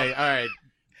 Okay, all right.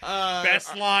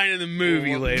 Best line in the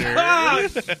movie later.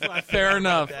 Fair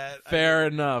enough. that. Fair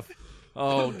enough.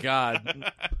 Oh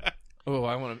God. Oh,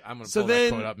 I'm gonna So pull that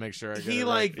then quote up. Make sure I get he it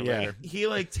like right for later. he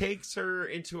like takes her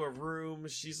into a room.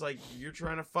 She's like, "You're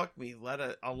trying to fuck me.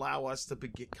 Allow us to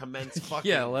commence fucking."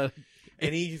 Yeah.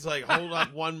 And he's like, "Hold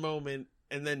up one moment,"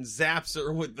 and then zaps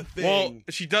her with the thing. Well,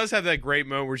 she does have that great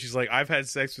moment where she's like, "I've had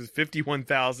sex with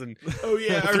 51,000." oh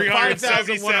yeah,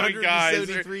 377 guys.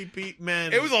 5,173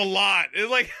 men. It was a lot. It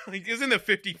was like it was in the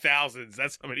 50,000s.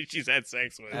 That's how many she's had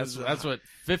sex with. That's what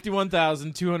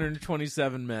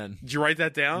 51,227 men. Did you write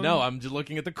that down? No, I'm just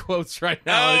looking at the quotes right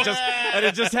now, and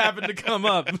it just happened to come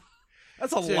up.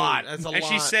 That's a Dude, lot. That's a And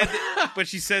lot. she said, but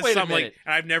she said Wait a something like, minute.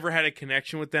 "I've never had a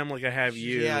connection with them like I have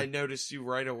you." Yeah, I noticed you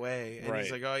right away. And Right.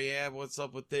 he's like, "Oh yeah, what's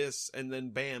up with this?" And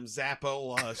then bam,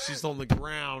 Zappola. She's on the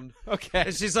ground. Okay.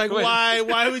 And she's like, Wait.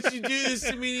 Why would you do this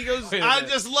to me? And he goes, Wait a "I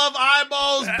minute. just love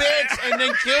eyeballs, bitch," and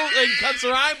then cuts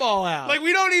her eyeball out. Like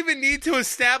we don't even need to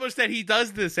establish that he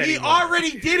does this he anymore.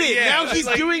 already did it. Yeah, now he's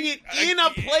like- doing it in a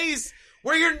place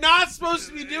where you're not supposed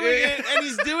to be doing it, and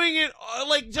he's doing it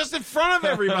like just in front of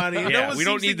everybody. And no Yeah, one we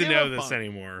don't seems need to give know a this fuck.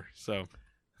 anymore. So,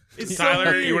 It's so Tyler,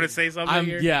 weird. you want to say something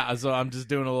here? Yeah, so I'm just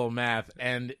doing a little math,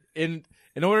 and in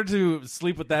order to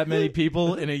sleep with that many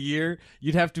people in a year,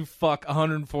 you'd have to fuck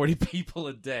 140 people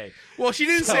a day. Well, she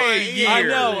didn't So, say a year. I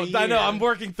know. year. I'm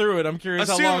working through it. I'm curious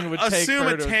how long it would take assume for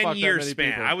her a to fuck that 10-year many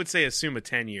span. people. I would say assume a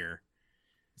 10-year.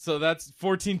 So that's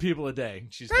 14 people a day.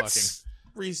 She's That's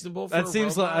reasonable. For That a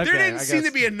seems robot. like- there Okay, didn't I seem guess.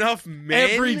 to be enough men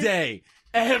fucking every day,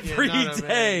 every not a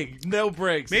day, no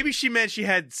breaks. Maybe she meant she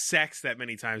had sex that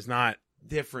many times, not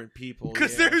different people.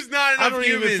 because yeah. there's not enough I don't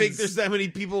humans. even think there's that many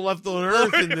people left on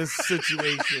Earth in this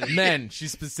situation. men. She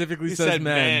specifically She says said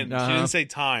men. men. Uh-huh. She didn't say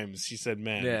times. She said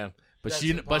men. Yeah, but That's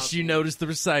she impossible. noticed the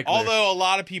recycler. Although a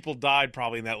lot of people died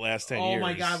probably in that last 10 Oh years.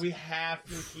 my god, we have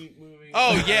to keep moving.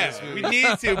 Oh on. yes, we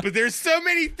need to, but there's so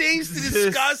many things to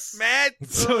discuss, Matt.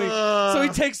 so he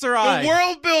takes her eye. The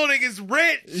world building is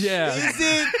rich. Yeah, Is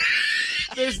it?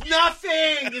 There's nothing.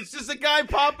 It's just a guy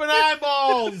popping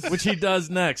eyeballs. which he does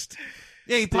next.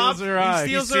 Yeah, he steals pops her eye. He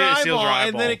steals He her steals her eyeball,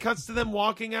 and then eyeball. it cuts to them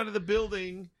walking out of the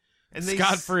building, and they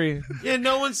Scot free. Yeah,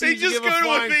 no one They seems just to go give a to a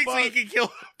flying thing so fuck. you can kill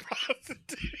a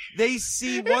prostitute. They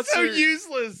see It's what's so her.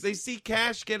 useless. They see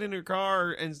Cash get in her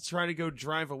car and try to go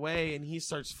drive away, and he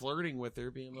starts flirting with her,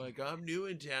 being like, "I'm new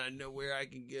in town, know where I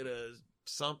can get a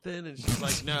something," and she's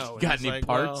like, "No." And Got he's any like,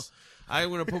 parts? "Well, I'm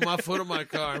gonna put my foot on my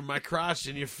car and my crotch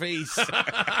in your face,"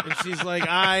 and she's like,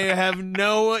 "I have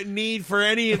no need for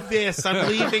any of this. I'm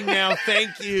leaving now.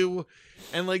 Thank you,"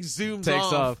 and like zooms Takes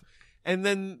off. and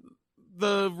then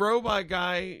the robot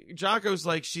guy, Jocko's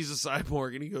like, "She's a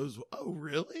cyborg," and he goes, "Oh,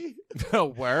 really?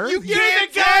 Where? You're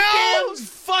can't the goddamn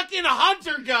fucking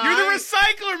hunter guy. You're the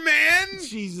recycler, man.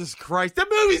 Jesus Christ. The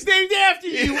movie's named after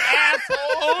you,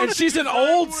 asshole. And she's an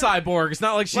old cyborg. It's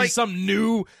not like she's Like- some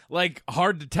new, like,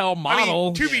 hard to tell I model.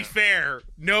 mean, to be fair,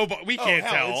 no, but we can't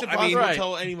It's tell. impossible I mean, to right.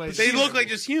 tell anybody. they look like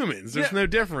just humans. There's no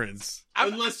difference.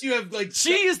 Unless you have, like,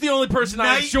 she is the only person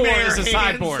I'm sure is a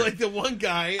hands, cyborg. like the one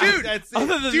guy. Dude, That's it.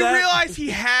 Other than Do you that, realize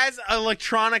he has an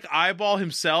electronic eyeball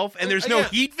himself, and there's no Yeah.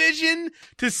 heat vision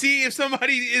to see if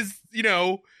somebody is, he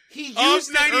up used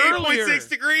it 98.6 earlier.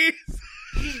 degrees?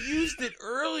 He used it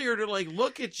earlier to, like,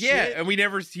 look at shit. Yeah, and he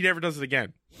never does it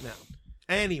again. No.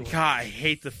 Anyway. God, I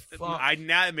hate the. Fuck.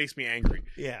 Now it makes me angry.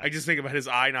 Yeah. I just think about his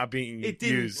eye not being It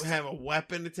didn't used. have a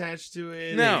weapon attached to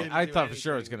it. No. It didn't I do thought for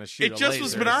sure it was anything. going to shoot It a just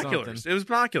was laser or binoculars. something. It was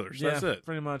binoculars. Yeah, That's it.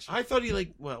 pretty much. I thought he, like,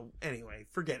 well, anyway,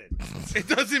 forget it. It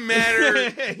doesn't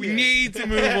matter. We Yeah. need to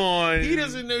move on. He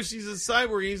doesn't know she's a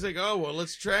cyborg. He's like, oh, well,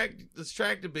 let's track the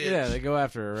bitch. Yeah, they go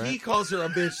after her, right? He calls her a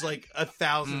bitch like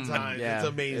 1,000 times. yeah, It's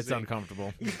amazing. It's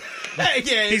uncomfortable. Yeah, it's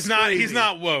He's not. crazy. He's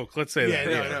not woke. Let's say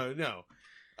Yeah, that. no.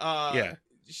 Yeah.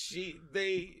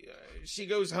 She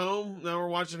goes home. Now we're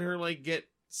watching her like get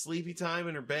sleepy time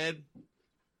in her bed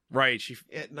Right. She.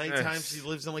 at nighttime. Yes. She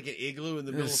lives in like an igloo in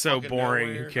the middle. It's of so fucking boring.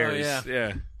 nowhere. Who cares? Oh,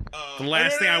 Yeah. The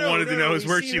last thing I wanted to know is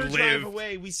where she lived.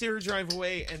 We see her drive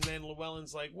away, and then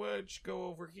Llewellyn's like, "Why don't you go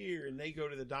over here?" And they go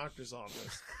to the doctor's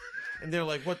office, and they're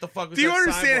like, "What the fuck?" Do you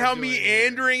understand how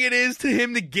meandering it is to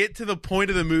him to get to the point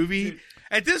of the movie? Dude.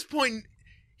 At this point,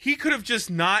 he could have just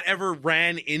not ever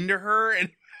ran into her, and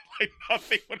like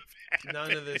nothing would have happened.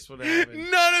 None of this would happen.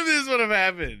 None of this would have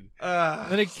happened.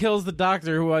 Then he kills the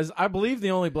doctor, who was, I believe,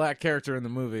 the only black character in the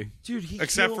movie. Dude, he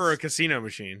Except kills for a casino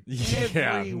machine.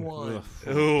 everyone. Ugh.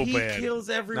 Oh, He bad. kills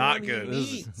everyone Not good. he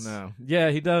meets. No. Yeah,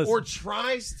 he does. Or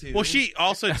tries to. Well, she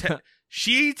also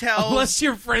she tells Unless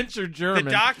you're French or the German.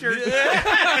 doctor.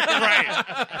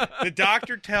 Right. The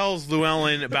doctor tells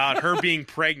Llewellyn about her being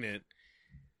pregnant,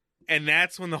 and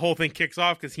that's when the whole thing kicks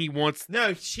off because he wants.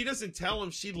 No, she doesn't tell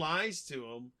him. She lies to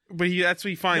him. But that's what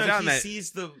he finds No, out in he that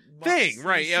sees the thing, he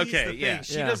right, sees okay, the thing. yeah.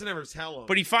 She Yeah. doesn't ever tell him.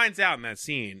 But he finds out in that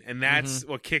scene, and that's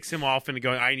what kicks him off into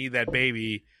going, I need that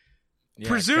baby. Yeah,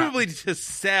 Presumably to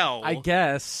sell. I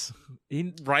guess.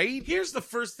 Right? Here's the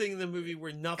first thing in the movie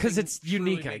where nothing Because it's truly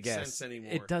unique, I makes guess. sense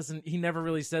anymore. It doesn't. He never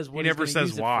really says what. He never he's gonna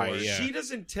says use it why, for. yeah. She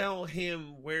doesn't tell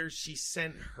him where she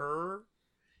sent her.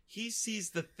 He sees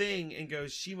the thing and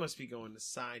goes, she must be going to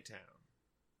Psytown.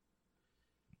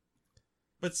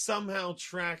 But somehow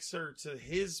tracks her to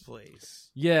his place.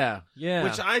 Yeah.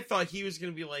 Which I thought he was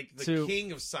going to be like the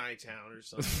king of Psytown or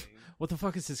something. What the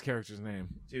fuck is his character's name?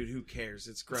 Dude, who cares?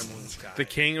 It's Gremlins guy. The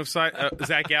king of Zach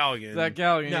Galligan. Zach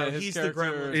Galligan. No, yeah, his he's the character-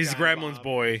 Gremlins He's guy, Gremlin's Bob.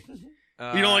 boy.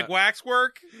 You don't like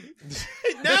waxwork?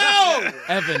 No!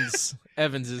 Evans.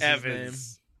 Evans is Evans.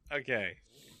 his name. Okay.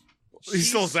 He's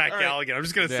still Zach all right. Galligan. I'm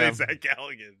just going to Yeah. say Zach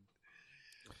Galligan.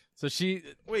 So she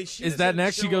Wait, she is that doesn't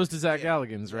next. She show goes up- to Zach yeah.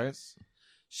 Galligan's, right?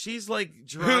 She's like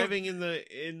driving in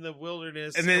the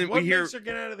wilderness, And then what we hear- makes her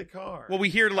get out of the car? Well, we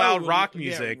hear loud Oh, rock yeah,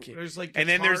 music. there's like And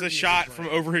then guitar there's a music shot from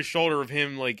playing. over his shoulder of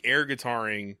him like air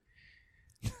guitaring.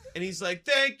 and he's like,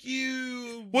 "Thank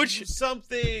you," Which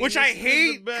something, Which this I is the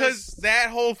hate because best." that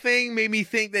whole thing made me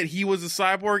think that he was a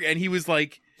cyborg and he was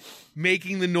like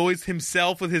making the noise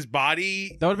himself with his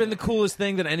body. That would have been the coolest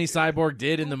thing that any cyborg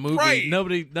did in the movie. Right.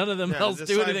 None of them Yeah, else the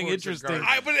do anything cyborgs are interesting.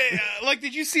 garbage. But like,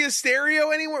 did you see a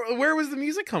stereo anywhere? Where was the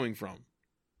music coming from?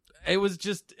 It was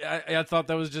just I thought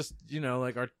that was just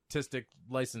like artistic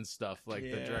license stuff, like the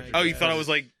Yeah, director. Oh, you Yeah. thought it was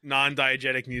like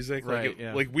non-diegetic music, Right, Like,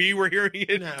 yeah. like we were hearing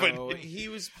it. No, but he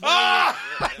was playing.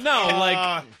 Ah! No,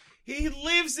 like- he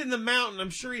lives in the mountain.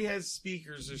 I'm sure he has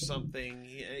speakers or something.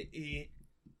 He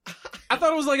I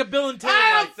thought it was like a Bill and Ted.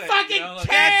 I like don't thing, fucking you know, like-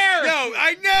 care. no,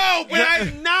 I know,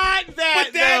 but not that.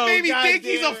 but that though, made me God think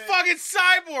he's damn a it. fucking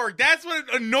cyborg. That's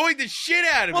what annoyed the shit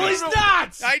out of me. Well, he's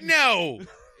not. I know.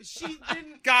 She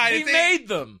didn't. God, He if they- made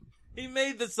them. He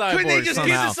made the cyborg. couldn't they just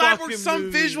somehow. give the cyborg Fucking some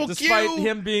movie. visual Despite cue?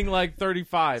 him being like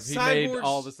 35, he made Cyborgs-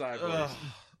 all the cyborgs. Ugh,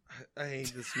 I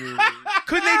hate this movie.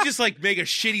 Couldn't they just like make a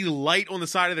shitty light on the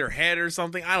side of their head or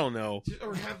something? I don't know.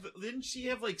 Or didn't she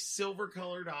have like silver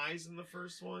colored eyes in the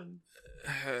first one?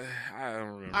 I don't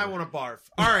remember. I want to barf.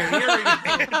 All right, here we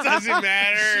go. It doesn't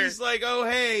matter. She's like, "Oh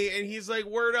hey," and he's like,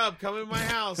 "Word up, come in my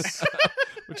house."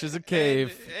 Which is a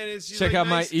cave. And she's Check like, out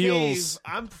my "Nice eels."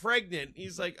 cave. I'm pregnant.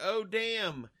 He's like, "Oh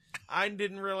damn, I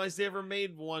didn't realize they ever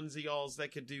made onesie-alls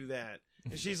that could do that."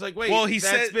 And she's like, "Wait, Well, he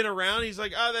that's said- been around." He's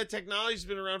like, "Oh, that technology's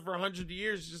been around for 100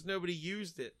 years. Just nobody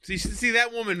used it." See,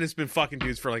 that woman has been fucking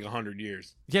dudes for like 100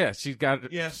 years. Yeah, she's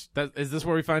got. Yeah. Is this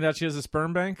where we find out she has a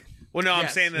sperm bank? Well, no, I'm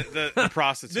Yes. saying that the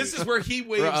prostitute. This is where he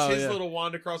waves Oh, his yeah. little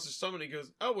wand across her stomach and he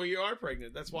goes, "Oh, well, you are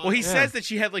pregnant. That's why." well, he Yeah. says that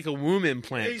she had like a womb Yeah,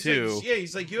 implant he's too. Like, yeah,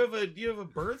 he's like, you have a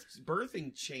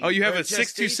birthing chamber. Oh, you have or a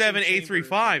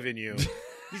 627-835 in you.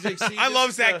 He's like, "See, I this love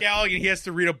is Zach the- Galligan. He has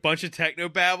to read a bunch of techno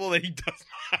babble that he does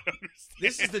not understand.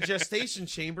 This is the gestation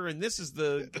chamber, and this is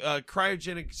the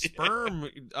cryogenic sperm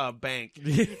bank."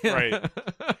 Right.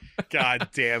 God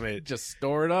damn it. Just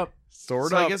store it up, Store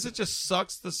it So I up. guess it just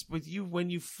sucks with you when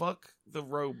you fuck the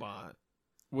robot.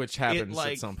 which happens It,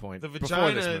 like, at some point The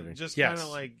before this vagina movie. just Yes. kind of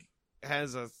like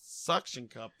has a suction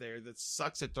cup there that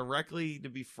sucks it directly to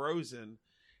be frozen,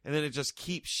 and then it just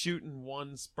keeps shooting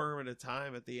one sperm at a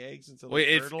time at the eggs until Well,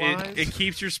 they fertilize. it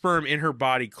keeps your sperm in her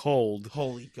body cold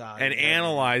Holy God! and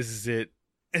analyzes it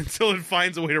until it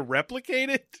finds a way to replicate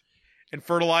it and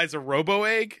fertilize a robo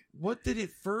egg. What did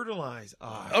it fertilize?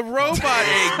 Oh, A robot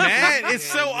egg, man. It's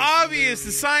so obvious.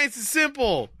 The science is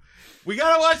simple. We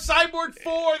gotta watch Cyborg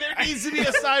 4. There needs to be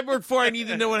a Cyborg 4. I need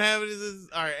to know what happened.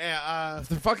 All right, yeah.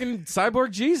 The fucking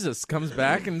cyborg Jesus comes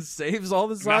back and saves all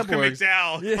the Malcolm cyborgs.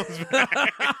 McDowell comes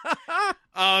back.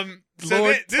 So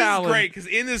Lord this is Talon. great because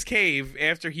in this cave,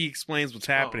 after he explains what's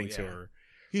happening to yeah. her,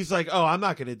 He's like, "Oh, I'm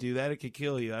not gonna do that. It could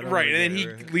kill you." I don't right, wanna and then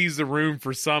get he her. leaves the room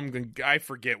for some. I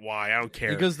forget why. I don't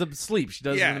care. He goes to sleep. She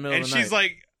does it yeah, in the middle and of the she's night.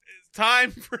 like,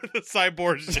 time for the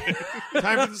cyborg.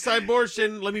 Time for the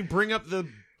cyborg. Let me bring up the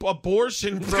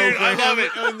abortion program. Dude, I love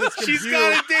it. On this She's computer.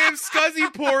 got a damn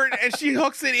SCSI port, and she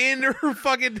hooks it into her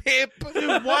fucking hip. Dude,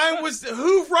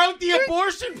 who wrote the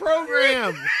abortion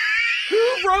program?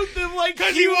 Who wrote the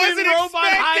Because he wasn't robot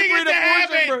expecting hybrid it to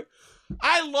abortion happen.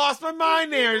 I lost my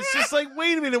mind there. It's just like,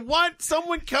 wait a minute, what?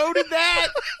 Someone coded that?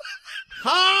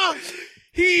 Huh?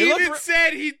 He It even looked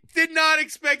said he did not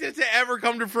expect it to ever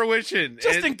come to fruition.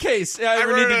 Just And in case I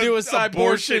ever wrote need to do a an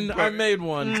abortion cybortion, I program. made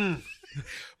one.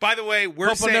 by the way, we're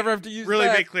Hope saying, I never have to use really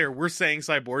that. make clear, we're saying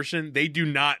cybortion. They do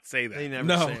not say that. They never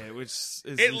No. say it, which is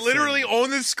It insane. literally on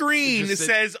the screen It just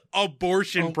says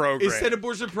abortion program. It said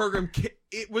abortion program.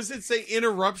 Was it say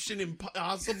interruption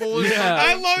impossible? Or Yeah. something?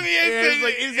 I love the Yeah, it's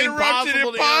like, it's interruption.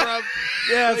 impossible to interrupt.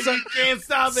 Yeah, Like, so you can't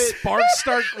stop it. Sparks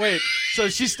start. Wait, so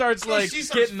she starts So like she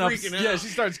starts getting freaking upset. Yeah, out. she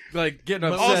starts like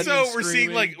getting upset. Also, we're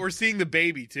seeing screaming. we're seeing the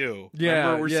baby too. Yeah,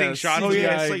 Remember, we're yeah, seeing shots Oh of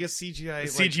yeah, CGI. it's like a CGI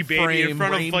CG baby in frame,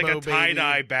 front of like a rainbow baby.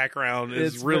 tie-dye background.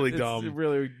 It's really dumb. It's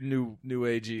really new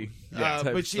agey. type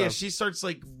but yeah, stuff. she starts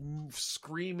like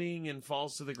screaming and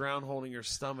falls to the ground holding her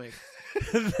stomach.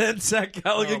 Then Zach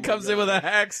Galligan Oh, my comes in with a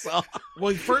hacksaw.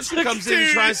 Well, first he comes in and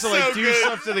Dude, tries it's to like so do good.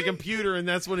 stuff to the computer, and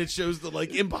that's when it shows the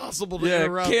like impossible to Yeah,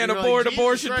 interrupt. can't And you're abort like,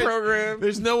 abortion Jesus Christ, program.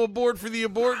 There's no abort for the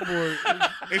abort board.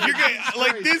 If you're getting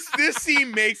like this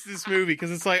scene makes this movie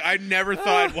because it's like I never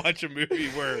thought I'd watch a movie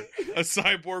where a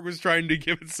cyborg was trying to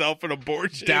give itself an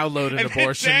abortion. Download an and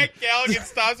abortion. Then Zach Galligan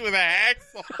stops with a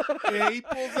hacksaw. Yeah, he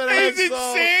pulls that It's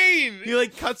hacksaw. insane. He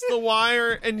like cuts the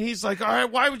wire, and he's like, "All right,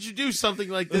 why would you do something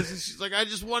like this?" And she's like, "I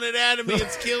just want it out of me.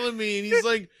 It's killing me." And he's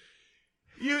like,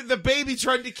 the baby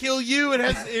tried to kill you. It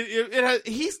has.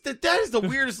 That is the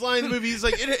weirdest line in the movie. He's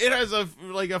like, it has a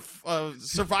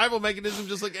survival mechanism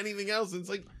just like anything else. And it's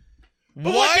like,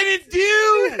 but what can it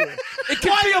do? It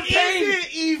can feel What pain. is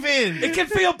it even? It can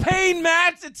feel pain,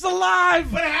 Matt. It's alive.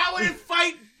 But how would it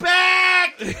fight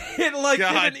back? It like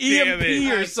God hit an damn EMP it. or I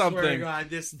swear to something. God,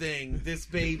 this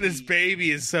baby. This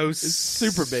baby is so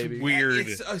super baby. weird.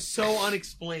 It's so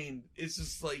unexplained. It's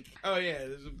just like, oh yeah,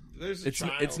 there's a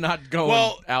child. It's not going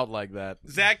Well- out like that.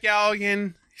 Zach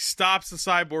Galligan stops the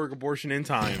cyborg abortion in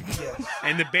time, Yes.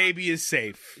 and the baby is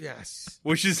safe, Yes.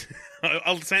 which is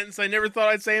a sentence I never thought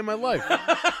I'd say in my life.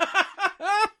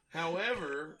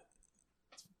 However,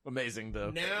 Amazing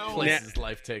the Now- places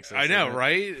life takes us. I know, isn't it?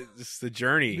 right? It's the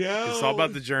journey. No. It's all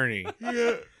about the journey.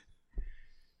 yeah.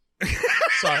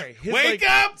 Sorry. Wake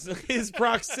up! His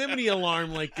proximity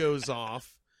alarm like goes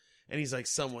off, and he's like,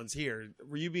 "Someone's here.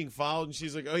 Were you being followed?" And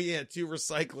she's like, "Oh yeah, 2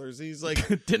 recyclers." And he's like,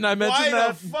 Didn't I mention "Why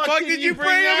that? the fuck, Fuck did you bring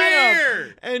him that up?"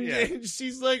 here? And, Yeah. and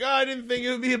she's like, "Oh, I didn't think it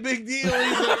would be a big deal." And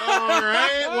he's like, "All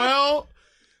right, well,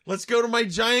 let's go to my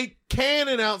giant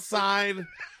cannon outside."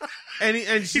 And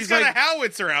He's she's got like, a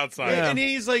howitzer outside. Yeah. and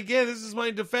he's like, "Yeah, this is my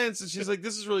defense." And she's like,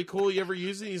 "This is really cool. You ever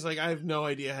use it?" And he's like, "I have no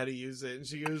idea how to use it." And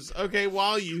she goes, "Okay, well,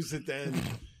 I'll use it then."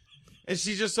 And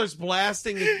she just starts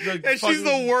blasting the And she's fucking-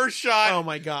 the worst shot. Oh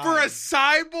my god! For a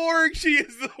cyborg, she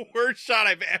is the worst shot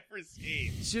I've ever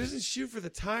seen. she doesn't shoot for the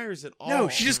tires at all. No,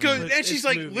 she just goes- But and she's it's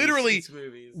like movies, literally, it's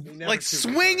movies. They never Like shoot for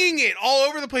the swinging tires. it all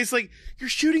over the place. Like you're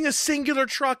shooting a singular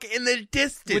truck in the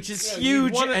distance. Which is Yeah, you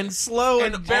huge wanna- and slow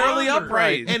and, and barely armored.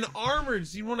 upright. and armored.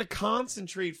 So you want to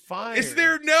concentrate fire. Is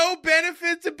there no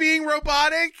benefit to being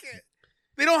robotic?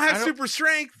 They don't have I don't- super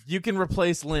strength. You can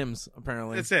replace limbs,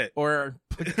 apparently. That's it. Or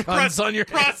put guns on your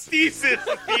head. Prosthesis is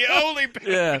the only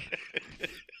benefit. Yeah.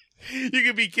 You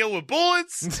can be killed with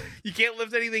bullets. You can't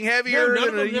lift anything No, heavier none than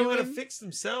of a them know how to human. fix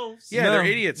themselves. Yeah, No. they're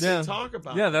idiots. Yeah. They talk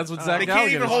about. Yeah, it. that's what Zach They Galligan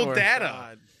can't even is hold for. data.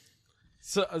 God.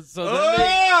 So then they...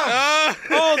 Ah!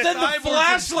 Oh, then the Cyborgs are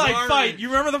flashlight garbage. fight. You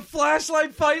remember the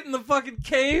flashlight fight in the fucking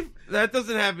cave? That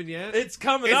doesn't happen yet. It's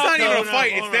coming It's up. not even though. a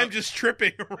fight. hold It's them up. just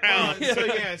tripping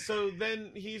around. So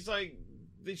then he's like,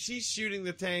 she's shooting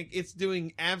the tank. It's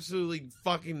doing absolutely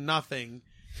fucking nothing.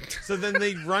 So then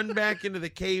they run back into the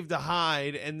cave to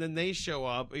hide, and then they show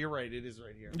up. You're right. It is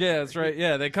right here. Yeah, that's right.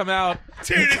 Yeah, they come out.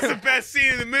 Dude, it's the best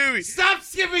scene in the movie. Stop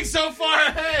skipping so far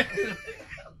ahead.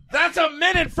 That's a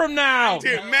minute from now.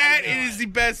 Dude, Oh, Matt, my it God. is the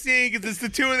best scene because it's the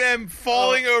two of them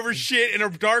falling over shit in a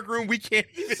dark room we can't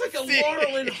even It's like a see.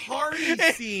 Laurel and Hardy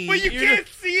scene. But you You're- can't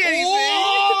see anything.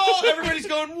 Whoa! Everybody's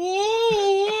going woo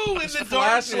woo in the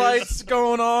darkness. Flashlights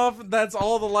going off. That's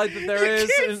all the light that there You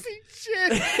is. can't and- see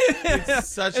shit. It's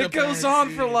such a it goes bad on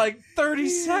scene. for like 30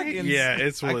 seconds. Yeah,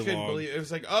 it's I really couldn't long. believe it. It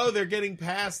was like, oh, they're getting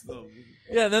past them.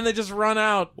 Yeah, then they just run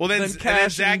out. Well, then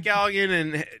Cash Zach and Galligan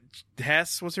and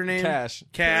Hess, what's her name?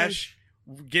 Cash.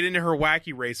 Get into her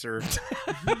wacky racer,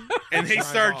 and they Drive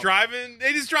start off. driving.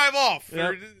 They just drive off.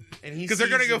 Yep. And he because they're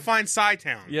gonna sees go him. find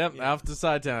Psytown. Yep, out to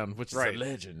Side-Town, which is Right. a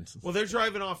legend. Well, they're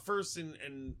driving off first,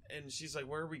 and she's like,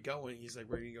 "Where are we going?" He's like,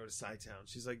 "We're gonna go to Sci-Town."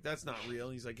 She's like, "That's not real."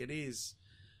 He's like, "It is.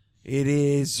 It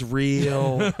is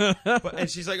real." And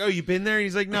she's like, "Oh, you've been there?" And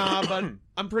he's like, "Nah, but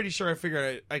I'm pretty sure I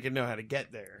figured I could know how to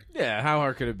get there." Yeah, how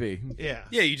hard could it be? Yeah.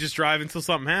 Yeah, you just drive until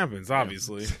something happens.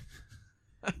 Obviously,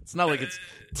 It's not like it's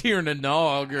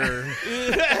Tirnanog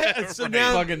or So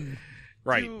now, fucking.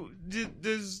 right?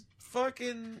 does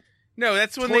fucking No,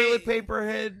 that's when toilet paper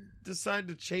head decide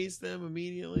to chase them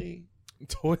immediately?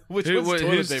 Which Who- one's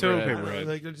who's toilet toilet paper? paper? I don't Right.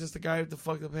 know, like they're just the guy with the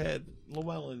fucked up head,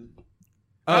 Llewellyn.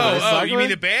 Oh, you Cycler? mean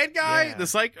the bad guy? Yeah. The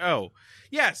psych? Oh,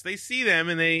 yes. They see them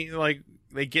and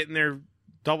they get in their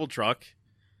double truck,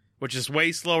 which is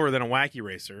way slower than a wacky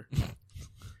racer.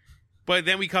 But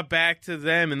then we cut back to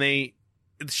them and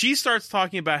she starts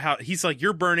talking about how he's like,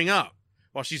 "You're burning up,"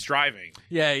 while she's driving,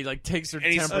 Yeah, he like takes her and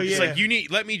he's, temperature. he's yeah.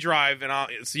 like, let me drive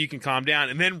and so you can calm down."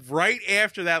 And then right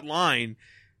after that line,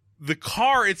 the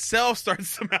car itself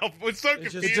starts to malfunction. It's so It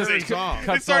just confusing. turns off.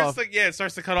 Cuts It starts off. it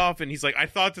starts to cut off, and he's like, "I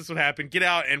thought this would happen. Get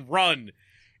out and run."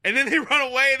 And then they run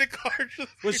away, and the car just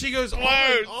Well, she goes,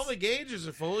 explodes. all the gauges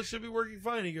are full. It should be working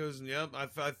fine. He goes, "Yep, I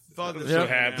thought this Yep. would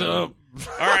happen." All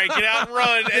right, get out and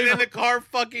run. And then the car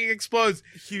fucking explodes.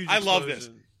 Huge. I love this.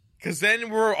 explosion. Because then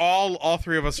we're all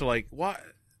three of us are like, what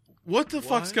the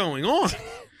fuck's What? going on?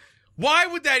 Why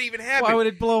would that even happen? Why would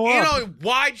it blow up? You know,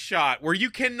 wide shot where you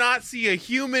cannot see a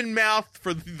human mouth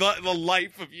for the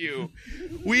life of you.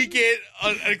 We get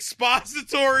an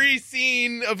expository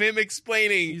scene of him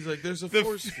explaining He's like, "There's a the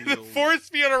force the field force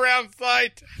field around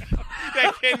sight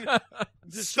that can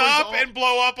stop all- and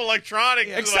blow up electronic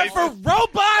Except devices. for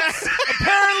robots,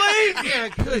 apparently. Yeah,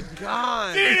 good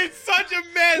God. Dude, it's such a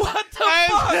mess. What the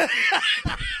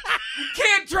fuck? You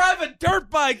can't drive a dirt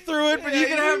bike through it, but you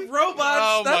can have robots.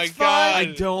 Oh, That's my fine. God. I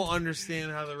don't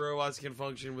understand how the robots can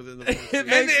function within the force It field.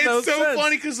 And makes it's no so sense.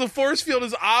 funny because the force field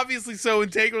is obviously so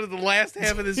integral to the last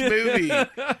half of this movie.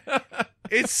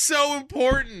 It's so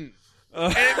important.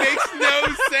 And it makes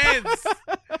no sense.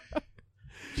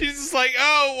 She's just like,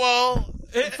 "Oh, well,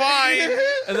 fine."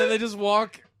 And then they just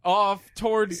walk off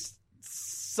towards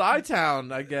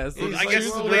Sci-Town, I guess. He's I like, guess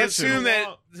well, they that's assume true.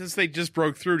 that since they just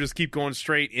broke through, just keep going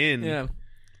straight in. Yeah.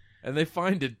 And they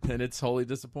find it, and it's wholly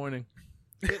disappointing.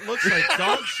 It looks like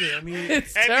dog shit. I mean,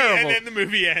 It's And, terrible. and then the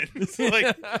movie ends.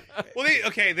 Like, well,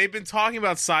 they've been talking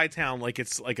about Sci-Town like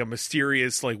it's like a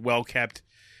mysterious, like well-kept.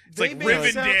 It's They like made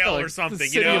it sound Rivendell like or something, the you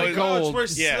city know? of gold.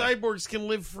 it's where Yeah. cyborgs can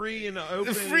live free and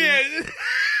open. Yeah.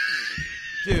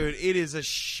 Dude, it is a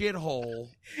shithole.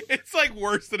 It's like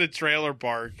worse than a trailer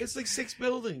park. It's like 6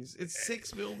 buildings. It's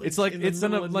 6 buildings. It's like in the it's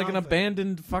middle of like an nothing.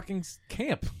 abandoned fucking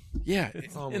camp Yeah.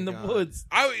 Oh my in the God. woods.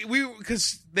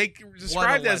 Because they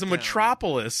described it as a letdown. And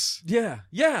metropolis. And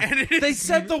it they is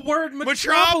said the word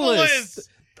metropolis, Metropolis!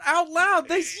 out loud.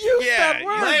 They used Yeah, that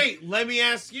word. Hey, let me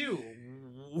ask you.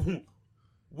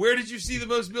 Where did you see the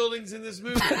most buildings in this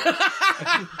movie?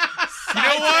 You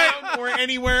know what? Or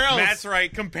anywhere else? That's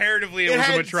right. Comparatively, it It was a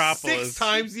had metropolis. 6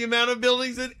 times the amount of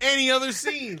buildings in any other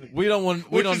scene. We don't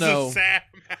want. We Which don't is know. a sad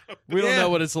amount. We don't Yeah. know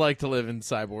what it's like to live in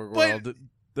cyborg But- world.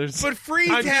 There's But I'm just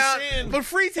Freetown,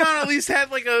 saying. At least had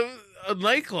like a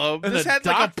nightclub. And This a had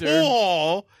doctor. like a pool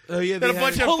hall. Oh yeah, That a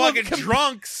bunch of Full of fucking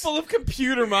drunks. full of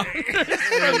computer monitors from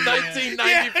Yeah,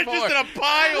 1994. just in a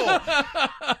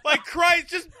pile. Like Christ,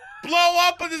 just blow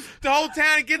up the whole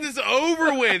town and get this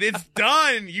over with. It's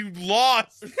done. You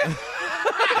lost.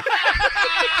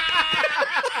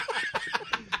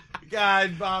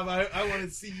 God, Bob, I want to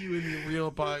see you in the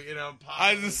real pod.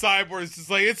 As the cyborg, it's just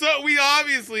like it's over.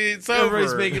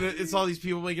 Everybody's making it. It's all these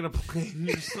people making a plan.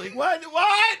 You're just like, what?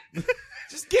 What?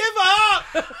 Just give up.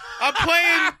 I'm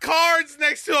playing cards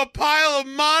next to a pile of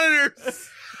monitors.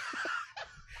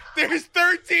 There's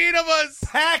 13 of us.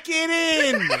 Pack it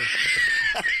in.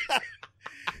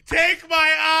 Take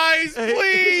my eyes,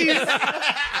 please.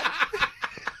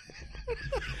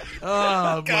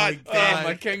 Oh my God Oh, God.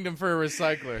 my kingdom for a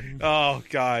recycler. Oh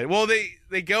God. Well,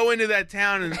 they go into that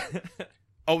town and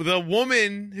the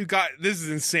woman who got this is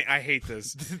insane. I hate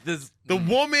this. The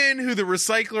woman who the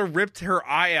recycler ripped her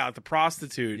eye out, the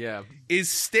prostitute, Yeah. is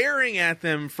staring at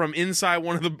them from inside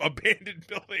one of the abandoned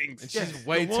buildings. She's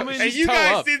way the woman- she's And you toe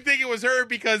guys up. didn't think it was her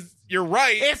because you're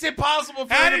right. It's impossible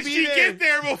for How her to did be she there. get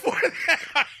there before that?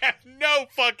 I have no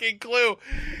fucking clue.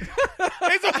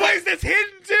 It's a place that's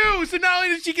hidden too. So not only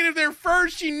did she get there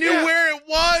first, she knew Yeah. where it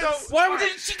was. Why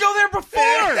didn't she go there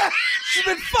before? She's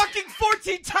been fucking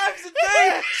 14 times a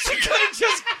day. She could have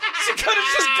just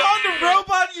gone to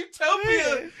Robot Utopia.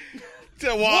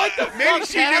 What the Maybe fuck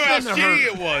she knew how happened to shitty her?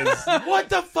 it was. What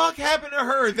the fuck happened to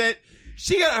her that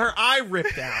She got her eye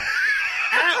ripped out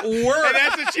at work. And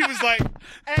that's what she was like,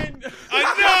 And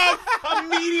enough!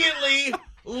 immediately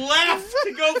left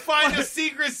to go find a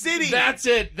secret city. That's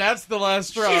it. That's the last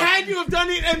straw. She had to have done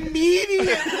it immediately.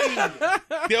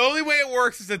 The only way it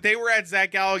works is that they were at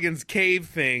Zach Galligan's cave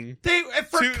thing.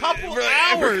 For a couple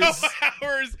hours.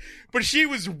 But she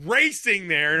was racing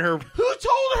there, and Who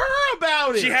told her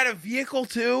about it? she had a vehicle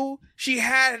too. She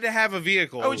had to have a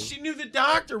vehicle. Oh, and she knew the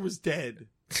doctor was dead.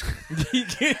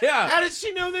 Yeah. How did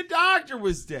she know the doctor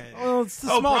was dead? Well, it's a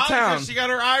small probably 'cause town. She got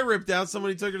her eye ripped out.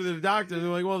 Somebody took her to the doctor. They're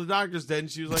like, "Well, the doctor's dead."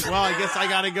 And she was like, "Well, I guess I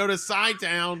got to go to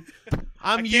Sci-Town.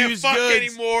 I'm can't used fuck goods.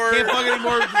 anymore." Can't fuck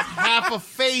anymore. With half a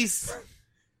face."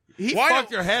 He Why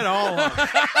fucked don't- her head all up.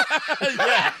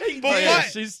 Yeah. But Oh, yeah, why?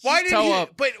 she's Why did toe he?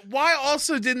 up. But why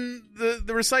also didn't the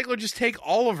recycler just take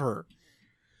all of her?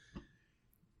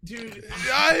 Dude,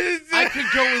 I could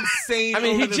go insane. I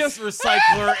mean, over he this just-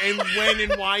 recycler and when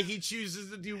and why he chooses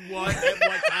to do what at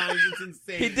what times. It's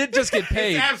insane. He did just get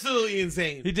paid. It's absolutely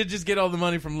insane. He did just get all the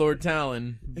money from Lord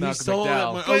Talon, He Malcolm stole that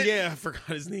McDowell. money. Oh yeah, I forgot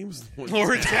his name was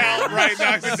Lord Talon, right?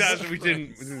 Malcolm McDowell. We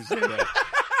didn't say that.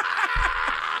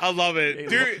 I love it,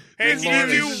 dude. Hey, if you Lord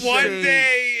do is one insane.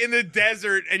 day in the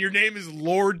desert and your name is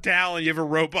Lord Talon, you have a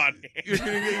robot You're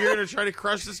hand. gonna try to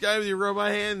crush this guy with your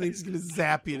robot hand, and he's gonna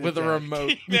zap you to With a death.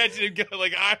 remote. Imagine him going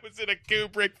like, I was in a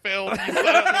Kubrick film. You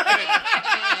son of a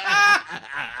bitch.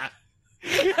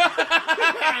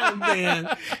 Oh,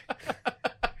 man.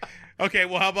 Okay,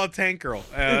 well, how about Tank Girl?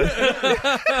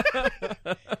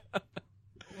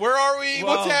 Where are we?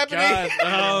 What's happening?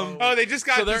 God. Oh, they just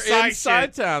got So they're the side inside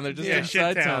shit. town. They're just Yeah,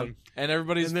 inside shit town. town. And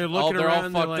everybody's And they're looking they're around, all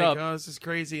and they're fucked like, up. "Oh, this is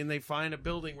crazy." And they find a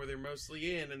building where they're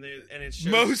mostly in, and it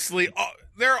shows Mostly,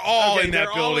 they're all Okay, in that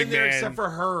they're building, all in there man. except for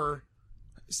her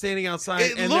standing outside.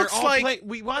 It and looks they're all like-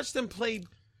 we watched them play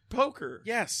poker.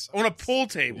 Yes, on a pool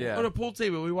table. Yeah. On a pool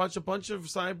table. We watched a bunch of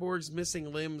cyborgs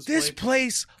missing limbs. This play.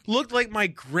 place looked like my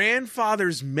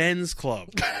grandfather's men's club.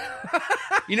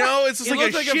 You know, it's just It like a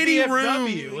looked like a shitty VFW,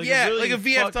 room. like a yeah, really like a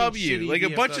fucking VFW. shitty Like a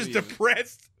bunch of VFW.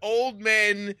 depressed old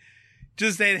men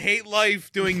just that hate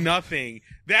life doing nothing.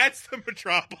 That's the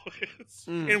Metropolis.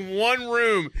 In one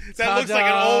room. That looks like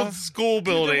an Ta-da. old school Dude,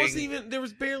 building. there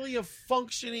was barely a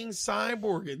functioning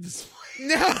cyborg in this place.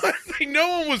 No, like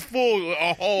no one was full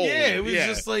a whole. Yeah, it was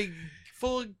just like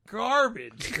full of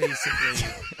garbage, basically.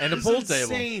 And a It was pool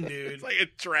table. insane, dude. It's like a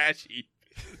trashy.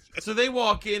 So they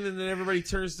walk in, and then everybody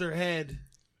turns their head,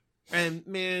 and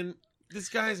man, this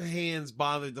guy's hands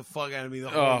bothered the fuck out of me the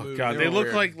whole Oh movie. god, they were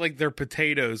look weird. like they're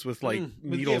potatoes with like With-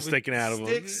 needles with sticking out of them.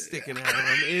 sticks sticking out of them.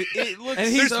 It looks And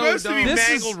They're he's so supposed to be dumb. This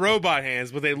mangled is- robot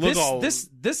hands, but they look all. This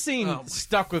scene Oh my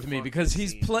stuck with me fucking because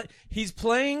he's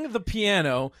playing the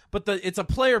piano, but it's a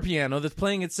player piano that's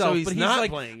playing itself. So he's but he's not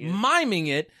like playing it. miming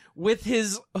it with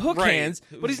his hook Right. hands,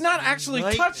 but he's not actually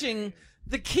Right. touching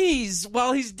the keys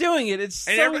while he's doing it. It's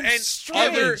And so every- and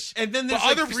strange. And then there's But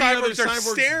like other three other cyborgs are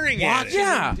cyborgs staring at watching it.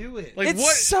 Yeah. him do it. Like, it's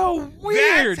what? so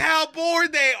weird. That's how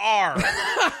bored they are.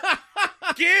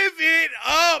 Give it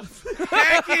up.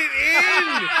 Pack it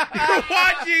in. You're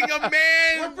watching a We're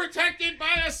man protected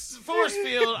by a force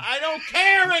field. I don't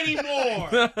care anymore.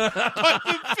 cut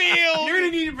the field. You're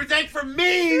gonna need to protect from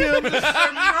me. I'm gonna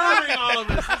start murdering all of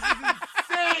us. This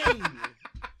is insane.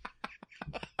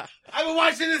 I've been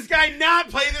watching this guy not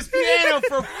play this piano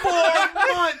for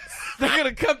 4 months. They're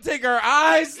gonna come take our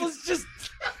eyes.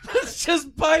 Let's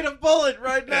just bite a bullet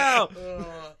right now.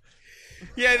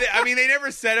 Yeah, they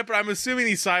never said it, but I'm assuming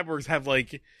these cyborgs have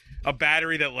like a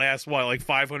battery that lasts like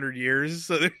 500 years.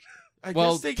 So they're- I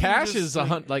Well, guess they can Cash just,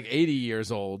 is like 80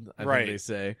 years old. I Right. think they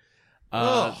say.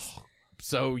 Ugh.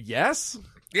 So yes.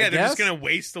 yeah, I they're just guess. gonna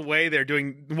waste away there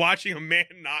watching a man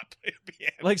not play a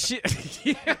piano. Like she.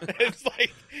 Yeah. It's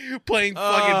like playing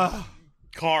fucking Ugh.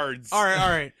 cards. All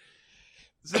right.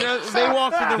 So now they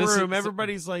walk in the This room. is-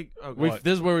 Everybody's like, "Oh,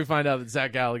 This is where we find out that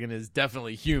Zach Galligan is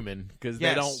definitely human because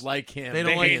Yes. they don't like him. they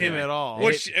don't like hate him him. at all."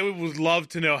 Which I would love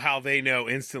to know how they know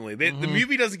instantly. The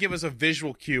movie doesn't give us a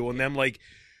visual cue on them like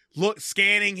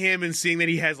scanning him and seeing that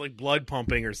he has like blood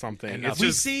pumping or something. And It's we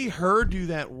just see her do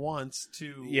that once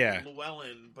to Yeah.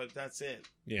 Llewellyn, but that's it.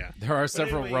 yeah. There are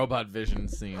several anyway- robot vision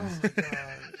scenes.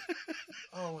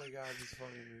 Oh my god, this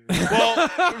fucking movie. Well,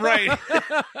 right.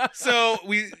 So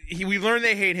we learn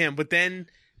they hate him, but then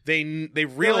they They're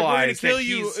like, "We're gonna realize kill that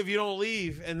you he's if you don't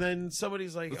leave, and then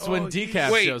somebody's like, That's "Oh, when he's-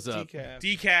 Decaf Wait, shows up. Decaf.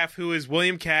 Decaf, who is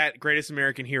William Catt, greatest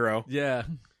American hero. Yeah,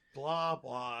 Blah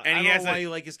blah." And I he don't has know why a- you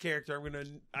like his character. I'm gonna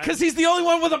because he's the only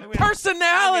one with a I'm gonna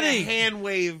personality. hand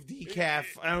wave Decaf.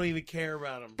 I don't even care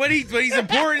about him. But he's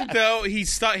important though. He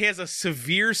has a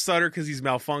severe stutter because he's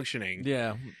malfunctioning.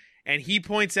 Yeah, and he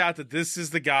points out that this is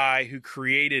the guy who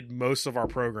created most of our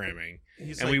programming,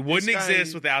 He's and like, we wouldn't this guy-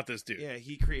 exist without this dude. Yeah,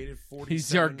 he created 40.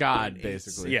 He's your god,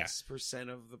 basically. Yeah.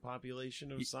 percent of the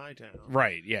population of Sci-Town.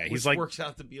 Right? Yeah, Which he's like, works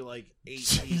out to be like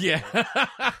 8 people. Yeah.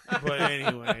 But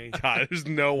anyway. God, there's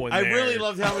no one. I there. really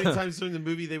loved how many times during the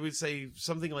movie they would say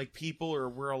something like "people" or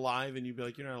 "we're alive," and you'd be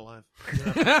like, "You're not alive.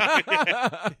 You're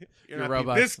not, You're not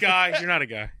robot. this guy. You're not a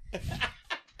guy.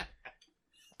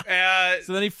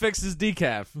 So then he fixes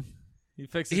decaf. He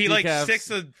fixes He like decaf. sticks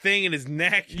a thing in his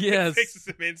neck. Yes. And fixes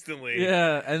him instantly.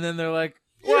 Yeah, and then they're like,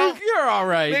 Well, you're all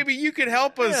right. Maybe you could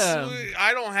help us. Yeah.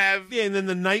 I don't have. Yeah, and then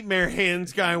the nightmare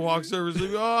hands guy walks over and is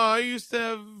like, "Oh, I used to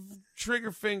have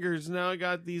trigger fingers. Now I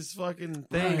got these fucking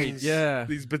things." Right, yeah.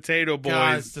 These potato boys.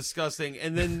 God, it's disgusting.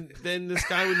 And then this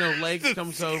guy with no legs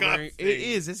comes over. It Disgusting.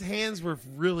 is. His hands were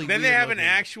really. Then they weird have an looking.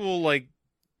 actual like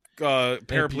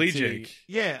paraplegic.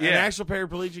 Yeah, an Yeah. actual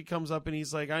paraplegic comes up and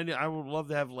he's like, I would love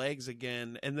to have legs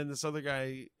again. And then this other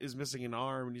guy is missing an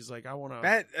arm and he's like, I want to.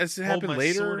 That's Hold happened my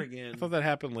later. sword again. I thought that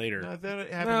happened later. I thought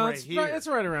it happened No, right it's here. right, it's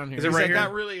right around here. Is it Because right I here?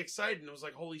 got really excited and I was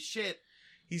like, holy shit,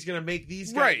 he's gonna make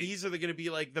these guys. Right. These are going to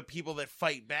be like the people that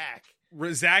fight back.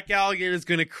 Zach Alligator is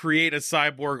going to create a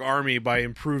cyborg army by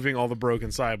improving all the broken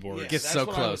cyborgs. Yeah, Gets that's so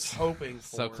what I was close. hoping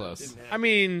for. So close. It didn't I happen.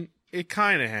 mean, it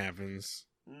kind of happens.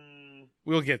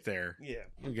 We'll get there. Yeah,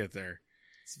 We'll get there.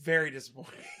 it's very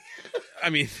disappointing. I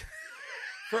mean,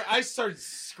 I started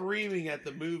screaming at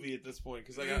the movie at this point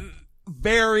because I got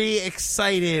very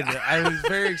excited. I was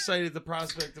very excited at the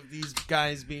prospect of these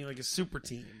guys being like a super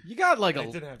team. You got like I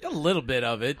did have- a little bit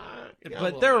of it, Yeah, a but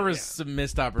little there bit, was yeah. some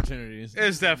missed opportunities. it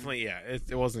was definitely,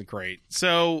 it wasn't great.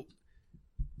 So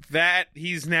that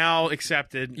he's now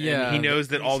accepted. Yeah. And he knows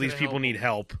that He's all these gonna people help need him.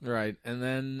 help. Right, and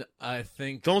then I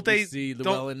think Don't we they- see don't-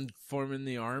 Llewellyn forming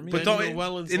the army? But Then don't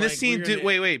Llewellyn's in this like, scene? we're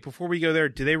gonna- Wait. Before we go there,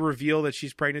 do they reveal that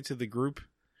she's pregnant to the group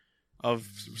of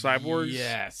cyborgs?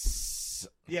 Yes.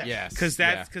 Yeah. Yes. Because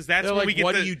that's They're when like, we get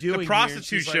what the, are you doing the here? prostitute And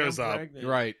she's like, shows "I'm up, pregnant."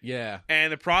 right. Yeah.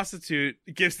 and the prostitute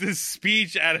gives this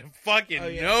speech out of fucking Oh,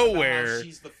 yeah, about how nowhere.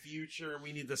 she's the future, and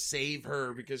we need to save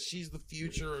her because she's the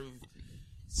future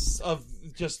of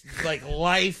just like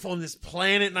life on this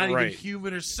planet, not Right. even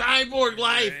human or cyborg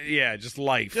life. Yeah, just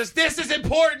life. Just this is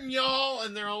important, y'all.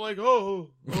 And they're all like, "Oh,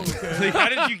 okay." Like, how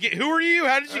did you get? Who are you?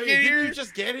 How did you Oh, get didn't here? you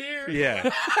just get here? Yeah.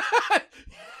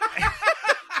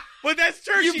 But that's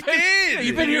true. She did.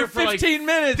 You've been here for, like, 15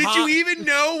 minutes. Did you even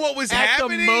know what was At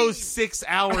happening? the most 6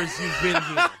 hours you've been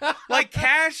here. Like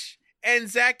Cash and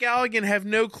Zach Galligan have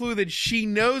no clue that she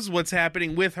knows what's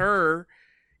happening with her.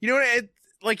 You know what?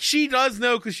 Like she does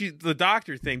know because she's the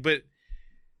doctor thing, but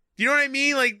you know what I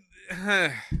mean? Like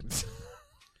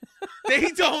they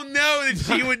don't know that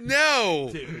she would know.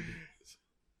 Dude.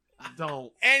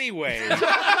 Don't. Anyway,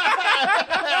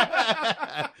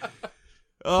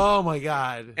 Oh my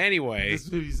god. anyway,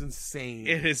 This movie's insane.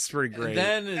 it is pretty great.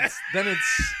 Then it's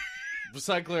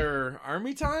recycler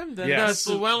army time. Then Yes. No, that's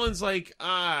Llewellyn's like,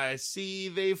 I see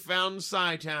they found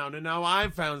Sci-Town, and now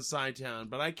I've found Sci-Town,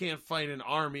 but I can't fight an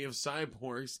army of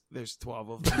cyborgs. There's 12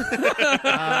 of them.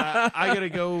 I gotta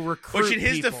go recruit Which in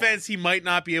his people. defense, he might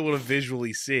not be able to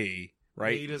visually see,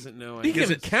 right? He doesn't know he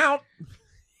anything. can count.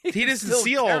 He doesn't still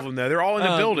see all of them though. They're all in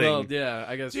the building. Well, yeah,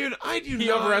 I guess Dude, I do he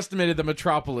not. overestimated the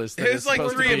metropolis. that It is was like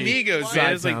supposed three to be amigos,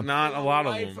 man. It's like Sci-Town. not a lot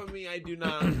of life them. of me, I do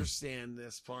not understand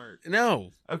this part.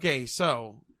 No. Okay,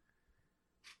 so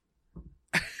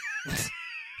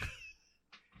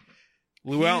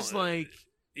Llewellyn, he's like,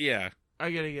 yeah.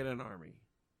 I gotta get an army.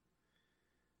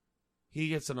 He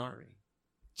gets an army.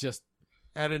 Just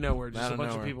Out of nowhere, just Out a of bunch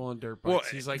nowhere. of people on dirt bikes. Well,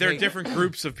 He's like, there are hey, different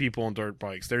groups of people on dirt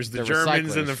bikes. There's the They're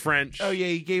Germans and recyclers. the French. Oh yeah,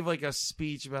 he gave like a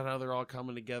speech about how they're all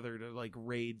coming together to like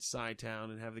raid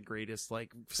Sci-Town and have the greatest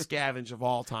like scavenge of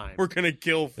all time. We're gonna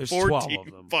kill There's 14 12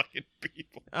 of them. fucking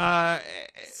people.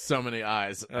 so many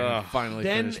eyes. And Ugh. finally,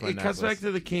 Then finished my it cuts necklace. back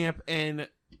to the camp, and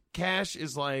Cash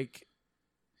is like,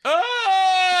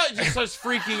 "Ah!" Just starts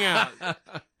freaking out,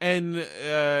 and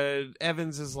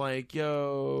Evans is like,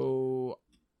 "Yo,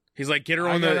 He's like, get her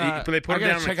I on gotta, the. They put I her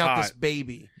gotta down on check the out cot, this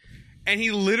baby." and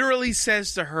he literally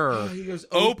says to her, He goes,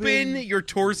 "Open your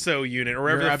torso unit or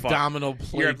wherever Your the fuck, abdominal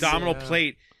plate. your abdominal yeah.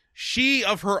 plate." She,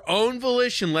 of her own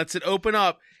volition, lets it open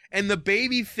up, and the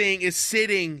baby thing is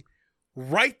sitting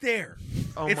right there.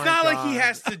 Oh It's my not like he God.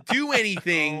 has to do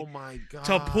anything Oh my god!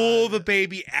 to pull the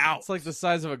baby out. It's like the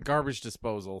size of a garbage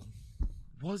disposal.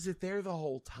 Was it there the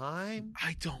whole time?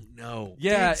 I don't know.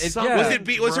 Yeah, Did it, someone-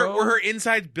 yeah. Was her bro. were her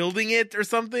insides building it or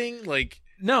something? Like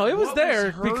No, it was What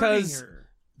there hurting because her?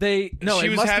 they. No, she it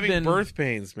was must having have been birth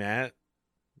pains, Matt.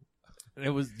 It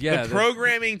was yeah. The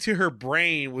programming to her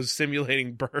brain was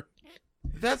simulating birth.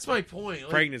 That's my point. Like,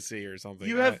 pregnancy or something.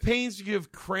 you have pains, you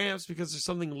have cramps because there's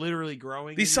something literally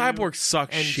growing. These in you cyborgs suck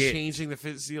and shit. changing the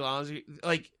physiology.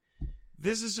 Like,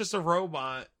 this is just a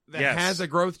robot that Yes. has a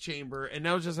growth chamber and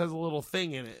now it just has a little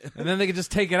thing in it. And then they can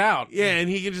just take it out. Yeah, and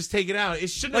he can just take it out. It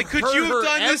shouldn't Like, have could you hurt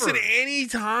have her done this ever. at any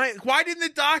time? Why didn't the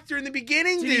doctor in the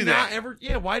beginning Did do he that? not ever?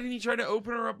 Yeah, why didn't he try to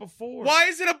open her up before? Why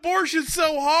is an abortion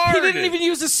so hard? He didn't even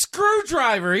use a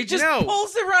screwdriver. He just No.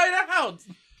 pulls it right out.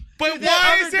 But Dude, why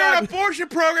that is other there an guy- abortion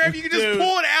program? You can just Dude.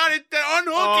 pull it out and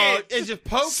unhook it. And just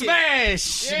poke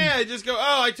Smash. it. Yeah, just go,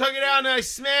 oh, I took it out and I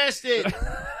smashed it.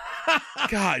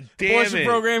 God damn Abortion it.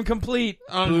 program complete.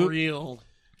 Unreal.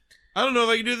 I don't know if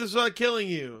I can do this without killing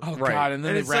you. Oh Right. God! And then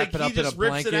and they it's wrap like it up he in a just rips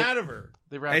blanket. it out of her.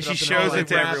 They wrap And it she up in shows a it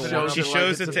to blanket, everyone. shows She it like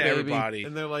shows it's it a to baby. everybody.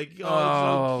 And they're like, oh,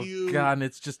 Oh it's so cute. God! And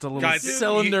it's just a little God,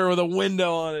 cylinder with a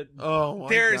window on it. Oh, my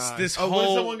There's God. this Oh, what does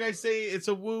whole- the one guy say? It's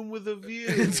a womb with a view.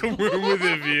 It's a room with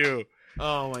a view.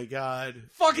 Oh, my God.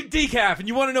 Fucking decaf, and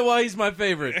you want to know why he's my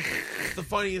favorite? It's the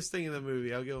funniest thing in the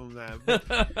movie. I'll give him that.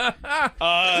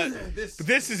 But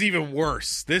This is even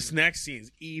worse. This next scene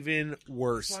is even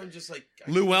worse. so I'm just like,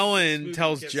 I Llewellyn can't believe this movie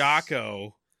tells gets-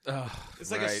 Jocko.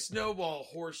 It's like a Right. snowball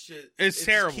horse shit. It's It just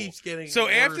terrible. keeps getting So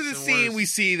worse after the and scene,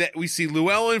 worse. we see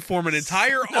Llewellyn form an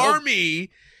entire army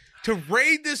to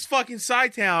raid this fucking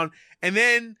side town, and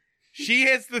then she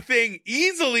has the thing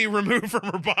easily removed from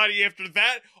her body after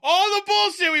that. All the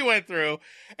bullshit we went through,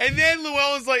 and then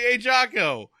Llewellyn's like, "Hey,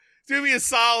 Jocko, do me a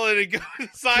solid and go to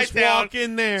the side Just town. walk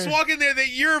in there. Just walk in there. That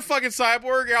you're a fucking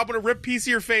cyborg. I'm gonna rip a piece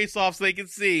of your face off so they can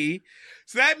see."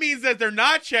 So that means that they're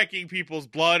not checking people's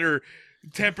blood or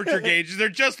temperature gauges. They're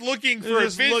just looking for They're a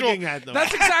just visual. looking at them.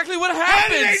 That's exactly what How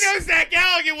did happens. they know Zach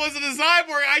Galligan wasn't a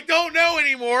cyborg? I don't know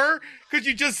anymore because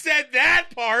you just said that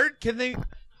part. Can they?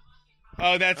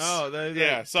 Oh, that's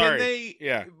yeah. Sorry. Can they?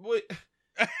 Yeah. What,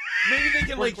 maybe they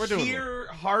can like we're doing hear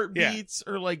heartbeats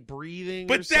or like breathing.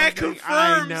 But or that something. confirms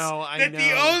I know. that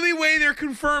the only way they're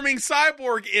confirming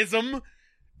cyborgism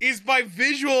is by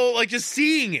visual, like just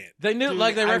seeing it. They knew, Dude,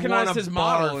 like, they I recognized wanna his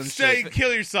model barf. and Say, shit.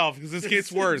 kill yourself because this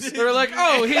gets worse. They were like,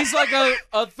 oh, he's like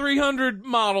a 300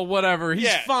 model, whatever. He's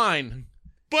Yeah. fine.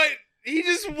 But he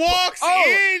just walks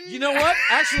Oh, in. you know what?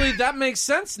 Actually, that makes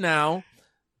sense now,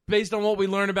 based on what we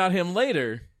learn about him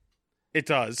later. It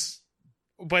does,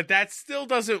 but that still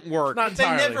doesn't work. Not They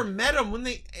entirely. never met him. When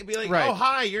they be like, Right. "Oh,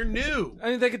 hi, you're new."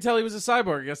 I mean, they could tell he was a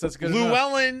cyborg. I guess that's good enough.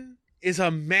 Llewellyn is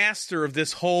a master of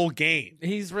this whole game.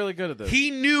 He's really good at this. He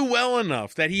knew well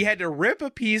enough that he had to rip a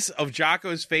piece of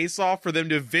Jocko's face off for them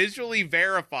to visually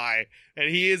verify that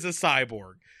he is a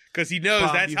cyborg. Because he knows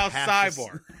Bob, that's you how have to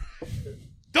cyborg.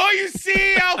 Don't you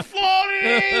see how flawed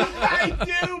it is?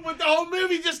 I do, but the whole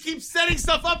movie just keeps setting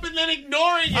stuff up and then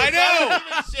ignoring it. I So know. don't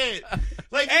give a shit.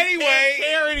 Like, you Anyway, can't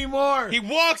care anymore. He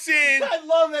walks in. I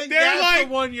love that. They're That's like-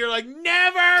 the one you're like,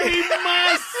 never. He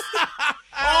must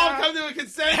all come to a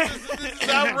consensus. That this is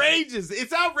outrageous.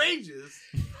 It's outrageous.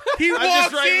 He I'm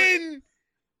walks just writing- in.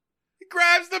 He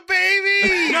grabs the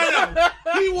baby. No.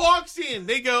 He walks in.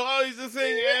 They go, "Oh, he's the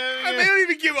thing." And they don't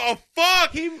even give a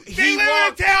fuck. He They live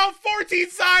walks. in a town, 14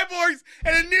 cyborgs,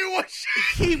 and a new one.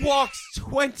 He walks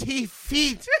 20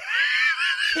 feet,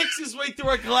 kicks his way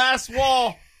through a glass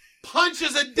wall,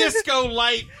 punches a disco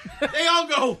light. They all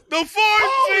go, The force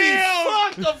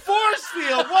 "Holy field. fuck, the force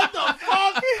field! What the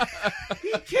fuck?"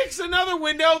 He kicks another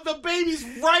window. The baby's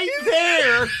right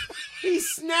there. He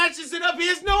snatches it up. He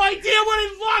has no idea what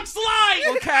it looks like,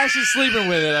 Well, Cash is sleeping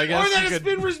with it, I guess. or that you it's could-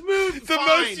 been removed. The Fine.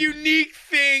 most unique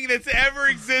thing that's ever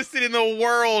existed in the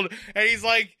world. And he's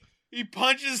like, he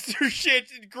punches through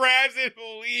shit and grabs it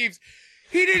and leaves.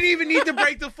 He didn't even need to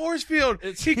break the force field.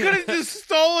 He could have just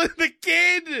stolen the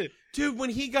kid. Dude, when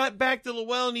he got back to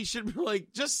Llewellyn, he should be like,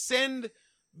 just send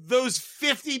those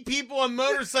 50 people on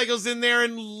motorcycles in there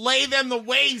and lay them to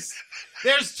waste.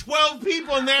 There's 12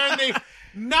 people in there, and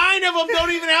 9 of them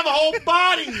don't even have whole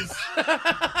bodies.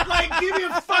 Like, give me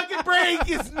a fucking break.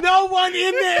 There's no one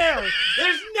in there.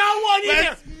 There's no one in there.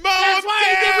 Let's mow That's him why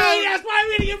I get down. really. That's why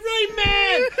I'm gonna get really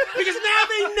mad, because now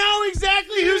they know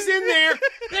exactly who's in there.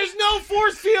 There's no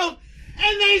force field,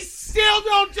 and they still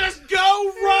don't just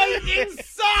go right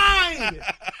inside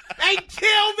and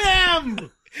kill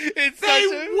them. It's They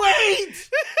such a... wait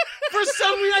for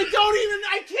some reason.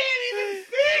 I can't even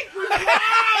think.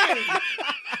 Why?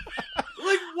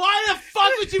 Like, why the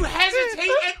fuck would you hesitate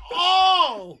at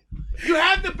all? You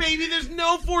have the baby. There's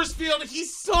no force field. He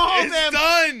saw It's them.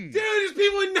 done. Dude, there's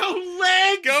people with no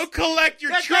legs. Go collect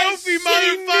your That guy's trophy,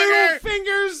 shitty motherfucker. noodle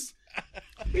fingers.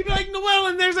 He'd be like,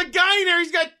 Llewellyn, there's a guy in there.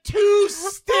 He's got 2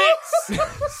 sticks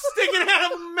sticking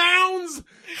out of mounds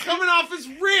coming off his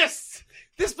wrists.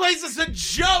 This place is a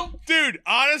joke. Dude, Dude,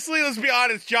 honestly, let's be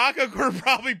honest. Jocko could have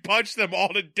probably punched them all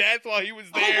to death while he was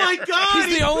there. Oh my god!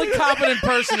 He's the only competent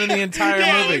person in the entire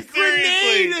Yeah, movie. like, seriously.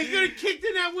 Grenade! They could have kicked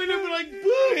in that window and been like,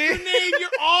 boom, grenade, you're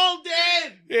all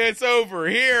dead! Yeah, it's over.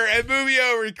 Here, and movie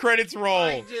over. Credits roll.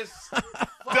 I just...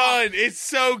 Done. It's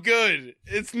so good.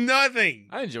 It's nothing.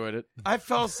 I enjoyed it. I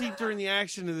fell asleep during the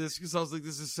action of this because I was like,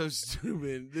 this is so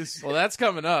stupid. This... Well, that's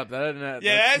coming up. That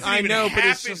Yeah, I even know, but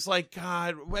it's happened. just like,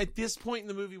 God, at this point in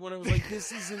the movie when I was like,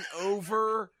 this isn't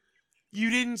over, you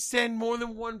didn't send more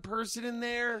than one person in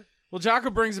there? Well, Jocko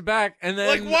brings it back, and then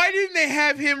Like, why didn't they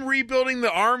have him rebuilding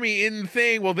the army in the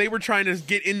thing while they were trying to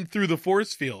get in through the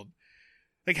force field?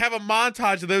 Like, have a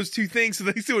montage of those two things so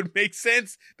it would make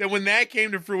sense that when that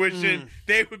came to fruition,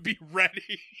 they would be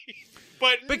ready.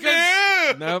 But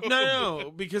Because- Nope.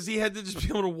 No, because he had to just be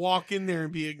able to walk in there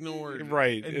and be ignored.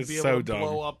 Right, And it's be able so to dumb.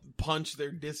 blow up, punch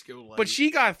their disco light. But she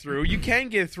got through. You can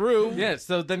get through. yeah.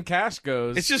 So then Cash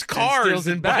goes. It's just and cars steals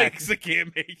it and back. bikes that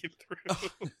can't make it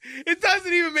through. It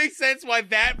doesn't even make sense why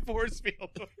that force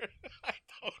field. I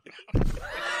don't know.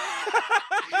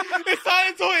 It's not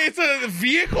until it's a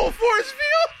vehicle force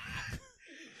field.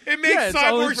 It makes Yeah, it's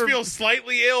only cyborgs for- feel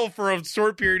slightly ill for a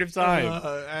short period of time.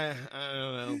 I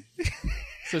don't know.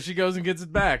 So she goes and gets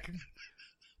it back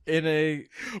in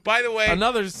By the way,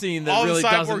 another scene that all really the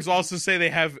cyborgs doesn't. also say they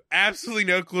have absolutely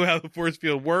no clue how the force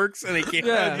field works, and they can't.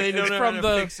 Yeah, They don't it's know from how to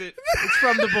the fix it. it's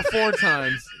from the before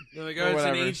times. They're like, or oh, it's an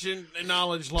whatever. ancient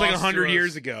knowledge It's lost like to 100 us.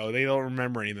 years ago. They don't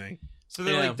remember anything. So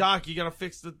they're Yeah. like, Doc, you gotta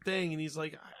fix the thing. And he's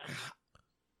like,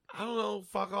 I don't know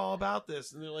fuck all about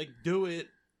this. And they're like, do it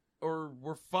or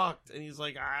we're fucked. And he's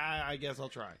like, I guess I'll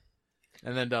try.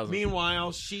 And then doesn't.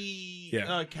 Meanwhile,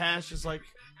 Cash is like,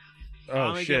 I'm Oh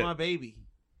gonna shit! get my baby.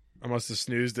 I must have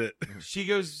snoozed it.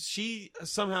 She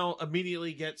somehow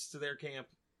immediately gets to their camp,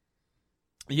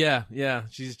 Yeah.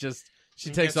 She And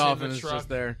takes gets off in the and is truck. just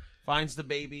there. finds the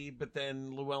baby, but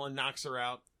then Llewellyn knocks her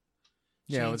out.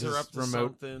 Yeah, chains with her his up to remote.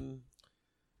 something.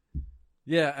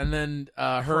 Yeah, and then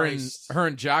her Christ.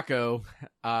 and Jocko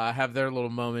have their little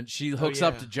moment. She hooks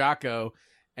up yeah. to Jocko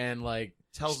and like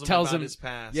Tells him tells about him- his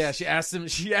past. yeah, she asked him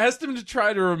to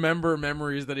try to remember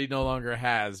memories that he no longer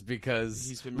has because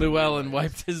He's been Llewellyn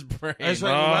memorized. wiped his brain. That's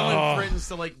right. Oh. Llewellyn threatens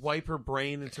to like wipe her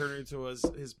brain and turn her into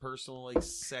his personal like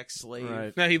sex slave.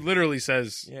 Right. No, he literally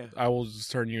says, Yeah. "I will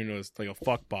just turn you into like a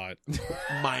fuck bot,"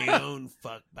 My own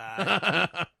fuck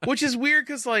bot. which is weird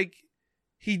because like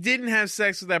he didn't have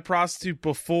sex with that prostitute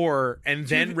before and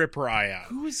then Dude, rip her eye out.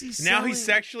 Who is he? Now he's selling?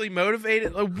 sexually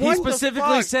motivated. Like, He what specifically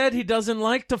the fuck? said he doesn't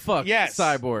like to fuck Yes,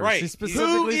 cyborgs. right. He Who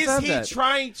specifically is said he that.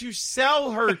 trying to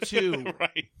sell her to?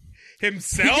 right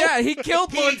himself. Yeah, he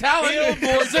killed Lord Talon, killed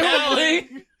Lord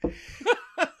presumably.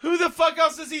 Who the fuck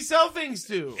else does he sell things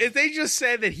to? If they just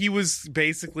said that he was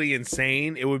basically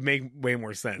insane, it would make way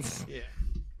more sense. Yeah.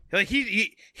 Like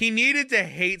he needed to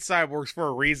hate cyborgs for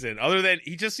a reason, other than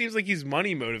he just seems like he's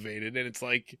money motivated, and it's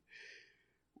like,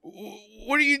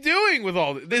 what are you doing with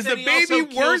all this? Is the Then he also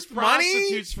baby kills worth money?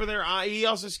 prostitutes for their eye. He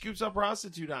also scoops up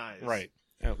prostitute eyes. Right,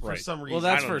 For right. some reason. Well,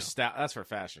 that's I don't for know. that's for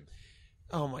fashion.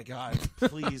 Oh my god!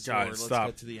 Please, God, Lord, stop.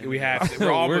 let's get to the end. We of have this. to.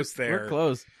 We're almost there. We're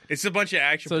close. It's a bunch of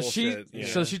action So bullshit.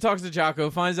 so she talks to Jocko,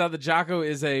 finds out that Jocko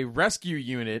is a rescue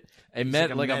unit, like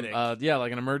a like medic.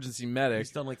 like an emergency medic.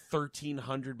 He's done like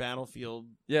 1,300 battlefield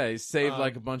Yeah, he saved Um,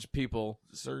 like a bunch of people.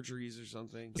 surgeries or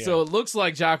something. So it looks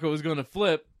like Jocko is going to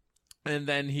flip, and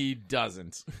then he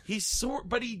doesn't. He's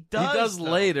but he He does. does though.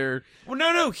 later. Well,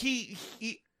 no. He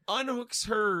unhooks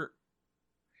her.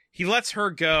 He lets her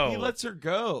go. He lets her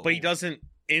go, but he doesn't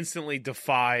instantly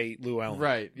defy Llewellyn.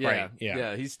 Right. Yeah. Right,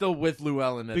 yeah. He's still with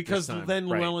Llewellyn at because this time. then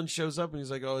Right. Llewellyn shows up and he's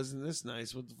like, "Oh, isn't this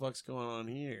nice? What the fuck's going on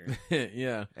here?"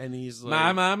 yeah. And he's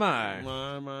like, My. my."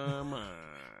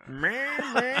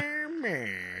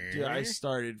 Dude, I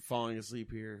started falling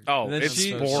asleep here. Oh, And then it's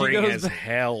she boring goes as back-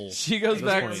 hell. She goes At this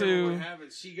back point. to, What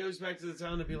happens? She goes back to the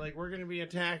town to be like, "We're gonna be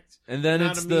attacked." and then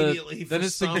Not it's immediately then for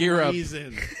it's the some gear up.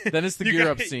 reason. Then it's the You gear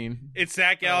got- up scene. It's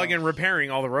Zach Galligan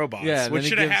repairing all the robots, Yeah, and which then he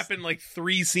should have gives- happened like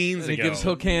 3 scenes And he ago. gives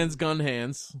hook hands, gun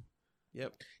hands.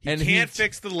 Yep. he and can't he-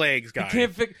 fix the legs, guy. He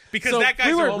can't fix because so that guy's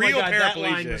we were- a Oh my real god, that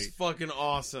line paraplegic. was fucking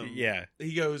awesome. Yeah.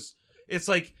 He goes, "It's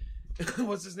like,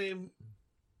 what's his name?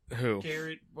 Who?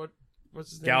 Garrett.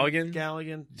 What's his Galligan? name?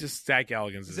 Galligan. Just Zach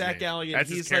Galligan's his Zach name. Galligan. That's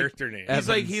his He's like- character name.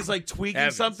 Evans. He's like tweaking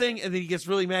Evans. something, and then he gets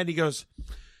really mad. And he goes,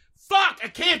 "Fuck! I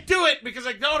can't do it because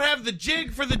I don't have the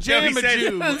jig for the No, he said,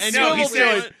 Jamajoo." And no, he he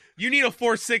said, you need a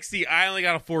 460. I only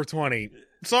got a 420.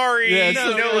 Sorry, Yeah, no,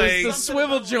 it's no the legs.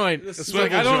 swivel joint. The He's like,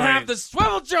 swivel I don't joint. have the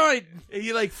swivel joint.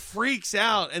 he like freaks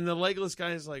out, and the legless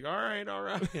guy is like, "All right, all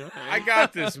right." I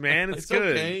got this, man. It's, It's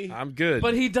good. okay. I'm good.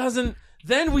 But he doesn't.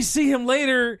 then we see him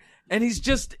later, and he's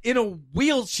just in a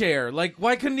wheelchair. Like,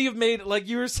 why couldn't he have made, like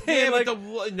you were saying, like...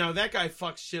 no, that guy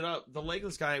fucked shit up. The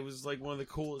legless guy was like one of the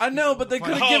coolest. I know, but they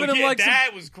people in could the have fight. given him, like,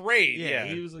 that was great. Yeah,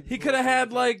 Yeah. he was like. He could have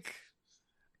had, like...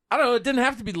 I don't know, it didn't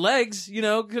have to be legs, you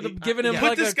know? Could have given him, yeah. Put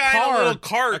like, this a guy car. in a little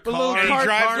cart. A little and cart, he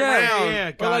drives yeah. around. Yeah,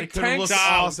 Or, God, like, it could've tanks. looked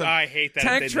awesome. I hate that.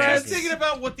 Tank That treads. Just thinking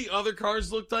about what the other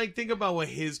cars looked like. Think about what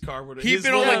his car would have. He'd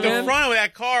been on like man. the front of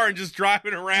that car and just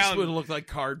driving Just around. would have looked like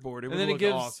cardboard. It And would then have he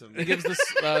looked gives, awesome. he gives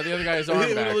the other guy his It arm would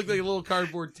have back. looked like a little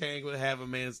cardboard tank with half a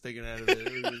man sticking out of it.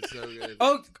 It would have been so good.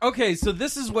 Oh, okay. So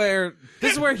this is where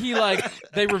he like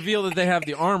they reveal that they have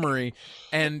the armory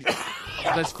and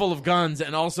that's full of guns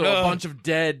and also a bunch of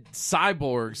dead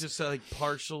cyborgs, Just like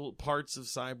partial parts of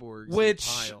cyborgs, Which-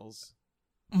 in piles.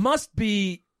 must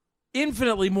be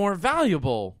infinitely more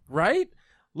valuable, right?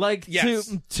 Like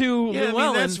Yes. to Yeah, I mean,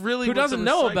 Llewellyn, that's really who what the doesn't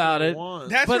know about recycler it.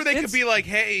 wants. That's But where they could it's- be like,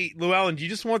 "Hey, Llewellyn, do you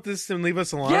just want this and leave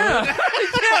us alone?" Yeah, yeah.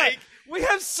 Like, We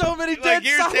have so many Like, dead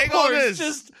here, take all cyborgs. this.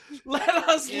 Just let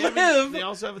us Yeah, I mean, live. they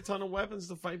also have a ton of weapons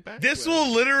to fight back. this with.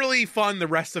 will literally fund the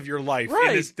rest of your life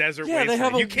Right. in this desert Yeah, they wasteland.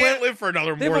 have a You can't wa- live for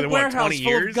another They more have a than what, warehouse 20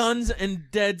 full years. of guns and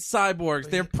dead cyborgs.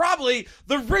 They're probably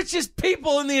the richest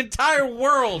people in the entire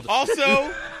world. Also,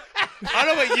 I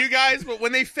don't know about you guys, but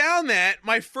when they found that,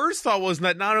 my first thought was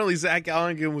that not only Zach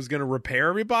Galligan was going to repair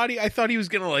everybody, I thought he was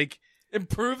going to like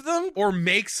Improve them or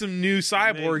make some new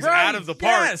cyborgs Right, out of the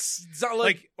parts. Yes. So,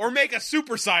 Like, or make a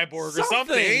super cyborg or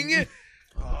something.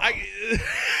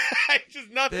 I just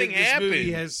nothing This happened.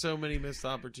 movie has so many missed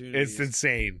opportunities. It's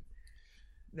insane.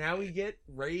 Now we get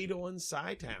raid on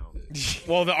Psytown.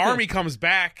 Well, the army comes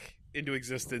back into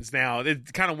existence now.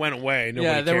 It kind of went away. Nobody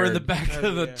yeah, they were in the cared. back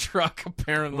of the yeah. truck,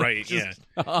 apparently. Right, Just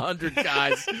 100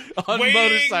 guys on Waiting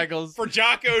motorcycles. for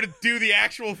Jocko to do the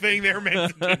actual thing they were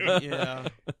meant to do. Yeah.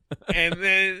 And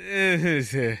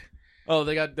then Oh,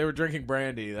 they were drinking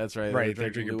brandy. That's right. Right, They were they're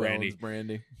drinking Llewellyn's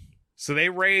brandy. so they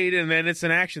raid, and then it's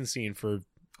an action scene for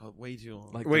Way too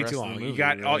long. Like way the rest too of the long. movie, You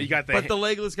got really. you got the but the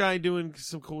legless guy doing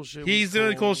some cool shit. he's was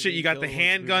doing cool cool. shit. You got the He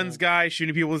killed handguns people. guy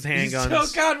shooting people with handguns. Oh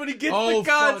God, when he gets Oh the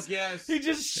guns, fuck yes. he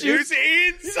just Shoots shoots He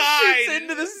inside. shoots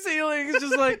into the ceiling. It's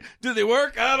just like, do they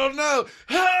work? I don't know.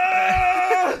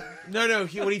 Ah! No.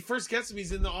 When he first gets him,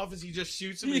 he's in the office. He just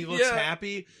shoots him. And he looks Yeah.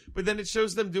 happy. But then it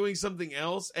shows them doing something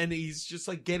else, and he's just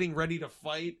like getting ready to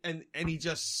fight, and he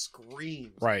just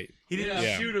screams. Right. He didn't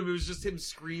Yeah. shoot him. It was just him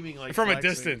screaming like From a flexing.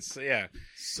 distance, yeah.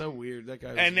 So weird. That guy.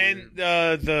 Was And then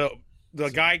weird. the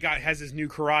guy has his new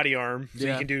karate arm, so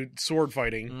Yeah. he can do sword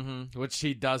fighting. Mm-hmm. Which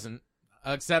he doesn't,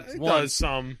 except He once. does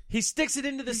some. He sticks it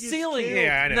into the gets ceiling. killed.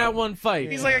 Yeah, I in know. that one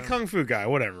fight. He's like a kung fu guy,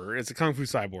 whatever. It's a kung fu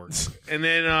cyborg. And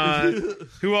then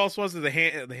who else was it? The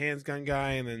hands gun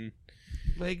guy, and then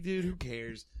Like, dude, who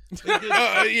cares? They did,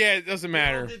 yeah, it doesn't they all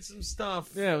matter. did some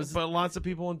stuff. Yeah, it was- but lots of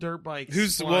people on dirt bikes.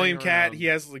 Who's flying William Cat? around. He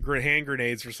has like, hand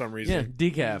grenades for some yeah, reason.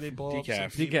 They decaf. blow up Decaf.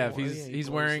 some people. Decaf. Oh, He's- yeah, he he's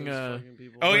blows wearing, those fucking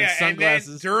people Oh up. yeah, and then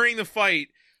sunglasses. during the fight,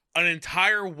 an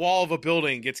entire wall of a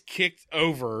building gets kicked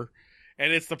over,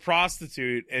 and it's the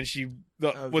prostitute, and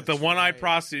with the that's one-eyed right.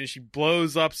 prostitute, and she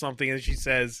blows up something, and she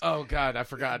says, Oh God, I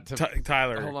forgot to.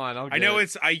 Tyler, Hold on, I'll I know get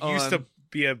it's. I Hold used on. to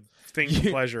be a thing of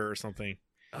pleasure or something.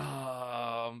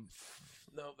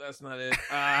 No, that's not it. It's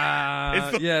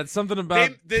the- Yeah, it's something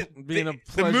about being a the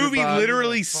pleasure movie bug.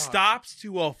 literally Fuck. stops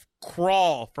to a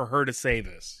crawl for her to say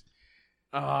this.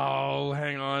 Oh,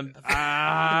 hang on.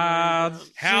 How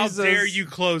Jesus. dare you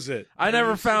close it I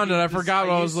never used to found be it. I des- forgot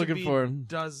what I was used to looking be for.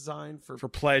 Designed for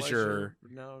pleasure.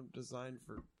 No, designed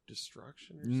for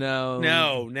destruction. Or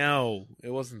No. No, it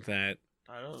wasn't that.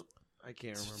 something. I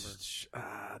can't remember.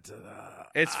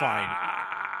 It's fine.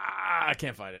 I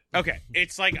can't find it. Okay,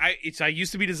 it's like I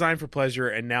used to be designed for pleasure,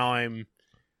 and now I'm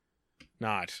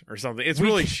not, or something. It's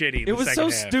really shitty. It was so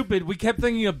stupid. We kept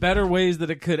thinking of better ways that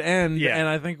it could end, Yeah. and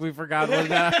I think we forgot what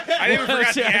that. I think we what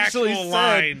forgot she the actually actual said.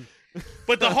 line,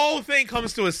 but the whole thing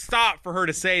comes to a stop for her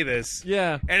to say this.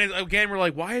 Yeah, And again, we're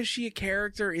like, why is she a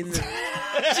character in the?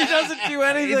 she doesn't do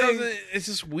anything. It doesn't. It's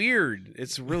just weird.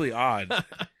 It's really odd.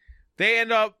 They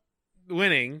end up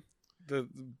winning the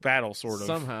battle, sort of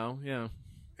Somehow, yeah.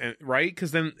 and, right?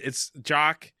 Because then it's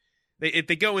Jock. They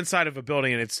go inside of a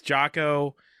building, and it's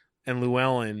Jocko and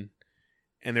Llewellyn,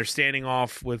 and they're standing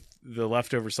off with the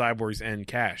leftover cyborgs and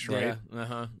Cash, right? Yeah,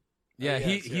 uh-huh. Yeah, yes,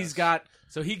 he's yes. got.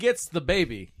 So he gets the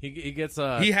baby. He gets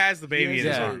a. He has the baby in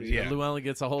his yeah, arms. Yeah, Llewellyn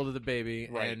gets a hold of the baby,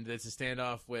 Right. and it's a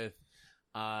standoff with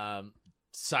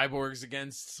cyborgs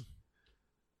against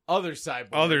other cyborgs.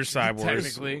 Other cyborgs.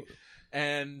 technically.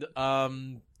 And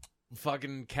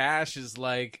fucking Cash is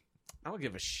like, I don't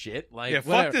give a shit. Like, Yeah, fuck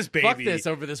whatever. this Fuck baby. this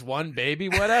over this one baby.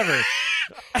 Whatever.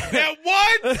 At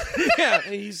what? Yeah.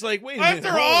 And he's like, wait a minute.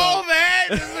 After all that,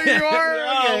 this is where you are?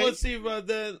 Oh, Okay. let's see about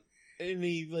that. And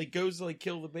he like goes to like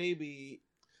kill the baby.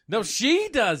 No, she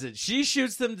does it. She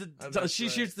shoots them. That's She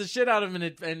right. shoots the shit out of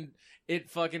him, and it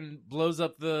fucking blows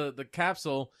up the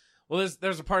capsule. Well,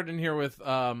 there's a part in here with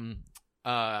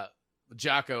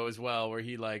Jocko as well, where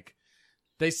he like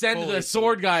they send Holy the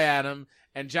sword guy at him,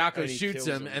 and Jocko And he shoots kills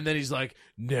him, him. and then he's like,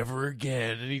 "Never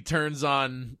again," and he turns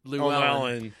on Llewellyn.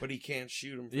 Llewellyn. But he can't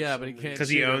shoot him. For Yeah, some but he reason. can't Because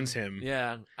he shoot him. owns him.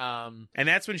 Yeah. And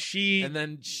that's when she And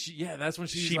then that's when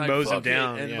she's She like, mows him "Fuck it,"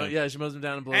 down, and yeah. she mows him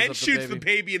down and blows and up shoots the the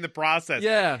baby. baby in the process.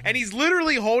 Yeah. And he's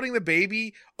literally holding the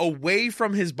baby away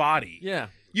from his body. Yeah.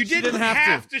 You She didn't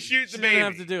have to shoot She the baby.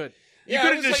 didn't have to do it. You I could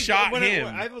have was just like, shot when him.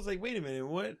 I was like, wait a minute,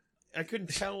 what? I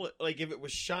couldn't tell like if it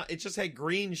was shot. It just had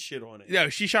green shit on it. No,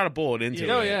 she shot a bullet into Yeah.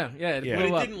 it. Oh yeah. It Yeah. But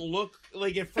blew it up. didn't look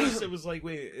like at first. It was like,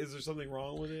 wait, is there something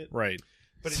wrong with it? Right.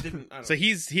 But it didn't. I don't So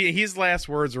his last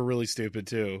words were really stupid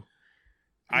too.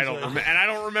 I don't like- and I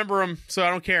don't remember him, so I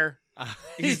don't care.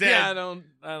 He's dead. Yeah, I don't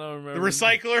remember. The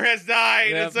recycler has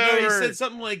died. Yeah. It's No, he over. said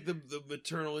something like the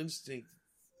maternal instinct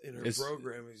in her Is-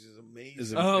 program is just amazing.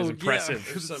 is Oh, is impressive.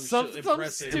 yeah. Or some Some shit,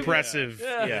 stupid- Impressive.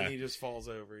 Yeah. Yeah. And he just falls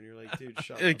over, and you're like, dude,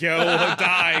 shut Go up.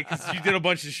 die because you did a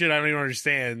bunch of shit I don't even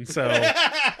understand. So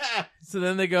So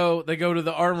then they go to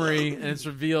the armory, and it's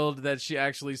revealed that she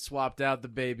actually swapped out the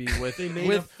baby with They made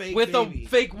with a fake with baby. a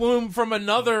fake womb from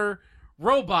another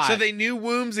robot. they knew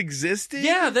wombs existed.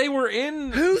 yeah, they were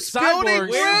in Who's building Cyborgs.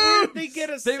 Where did they get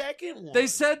a They- second one? They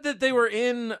said that they were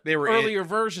in They were earlier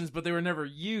versions, but they were never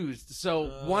used.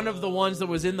 So one of the ones that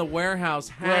was in the warehouse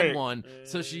had Right. one,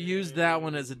 so she used that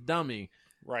one as a dummy,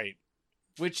 Right.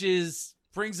 which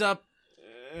brings up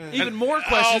Uh, even more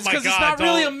questions Oh my because it's God, not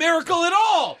really a don't- miracle at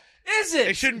all, is it?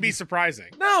 It shouldn't be surprising.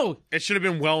 No. It should have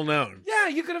been well known. Yeah,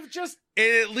 you could have just.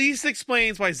 It at least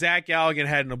explains why Zach Galligan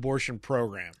had an abortion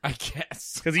program. I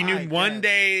guess Because he knew I one guess.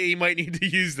 day he might need to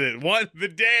use it. The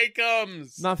day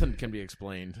comes. Nothing can be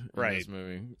explained in Right. this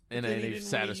movie in Then he any didn't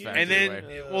satisfactory And then,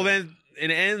 way. then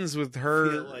it ends with I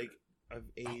her. feel like I've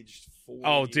aged 4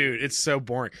 Oh, years. dude, it's so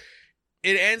boring.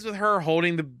 It ends with her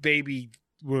holding the baby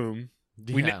womb.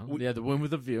 we Yeah, kn- we- yeah, the one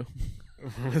with a view.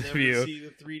 Never with you. see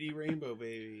the 3D rainbow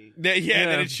baby. Yeah, and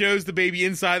then Yeah. it shows the baby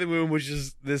inside the womb, which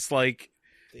is this like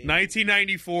Thing.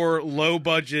 1994 low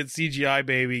budget CGI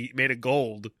baby made of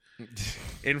gold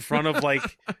in front of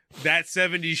like that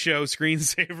 70s show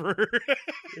screensaver.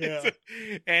 Yeah.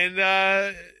 And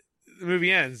the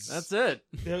movie ends. That's it.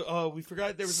 Oh, we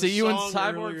forgot there was See a you in song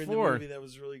Cyborg earlier in 4. the movie that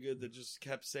was really good that just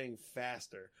kept saying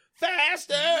faster.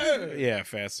 Faster! Yeah,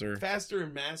 faster. Faster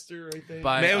and Master, I think.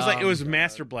 By- Man, it was God.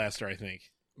 Master Blaster, I think.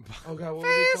 Oh, God, what was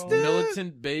it called?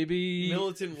 Militant Baby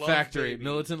Militant Love Factory. Baby.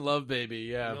 Militant Love Baby,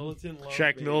 yeah. Militant Love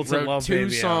Check Baby. Militant Wrote Love 2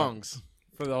 Baby, yeah. songs.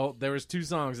 For the whole, there was 2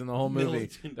 songs in the whole movie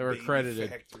Militant that were Baby credited.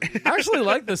 Factory. I actually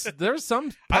like this. There's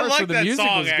some I parts like where the that music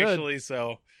song was good. actually.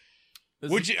 So,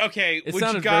 This would is- you? Okay, It would you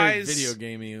sounded guys? very video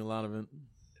gamey, a lot of it.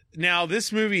 Now,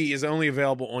 this movie is only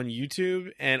available on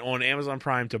YouTube and on Amazon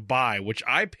Prime to buy, which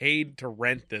I paid to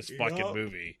rent this fucking Yup.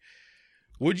 movie.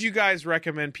 Would you guys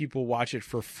recommend people watch it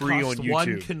for free on Cost YouTube?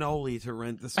 one cannoli to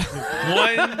rent this movie.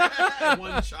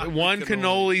 One chocolate one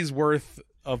cannoli's worth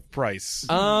of price.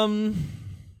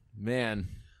 Man,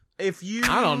 If you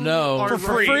I don't know. are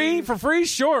For free? For free,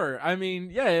 sure. I mean,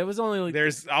 yeah, it was only like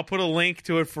I'll put a link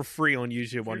to it for free on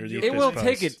YouTube underneath. it this will post.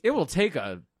 take it. It will take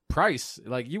a price.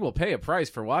 Like you will pay a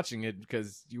price for watching it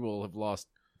because you will have lost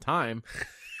time.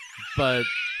 But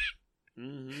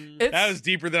Mhm. it's That was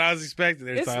deeper than I was expecting.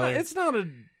 There, Tyler. it's not a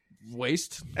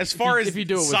waste. As far if as you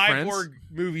do it with cyborg friends.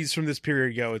 movies from this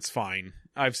period go, it's fine.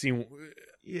 I've seen.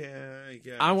 Yeah, I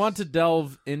guess. I want to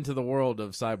delve into the world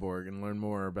of Cyborg and learn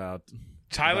more about.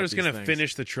 Tyler's these gonna things.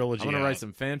 finish the trilogy. I'm gonna out. write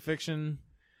some fan fiction.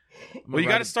 Well, you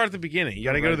got to start at the beginning. You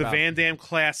got to go to the about- Van Damme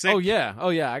classic. Oh yeah,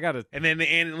 I got to. And then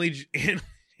the Angelina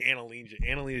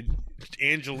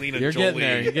You're Jolie. getting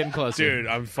there. You're getting closer, Dude,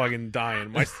 I'm fucking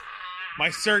dying. My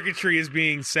circuitry is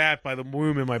being sapped by the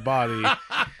womb in my body.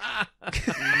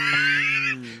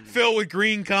 Filled with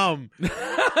green cum. We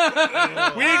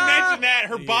didn't mention that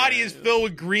her body is filled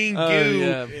with green goo. Oh,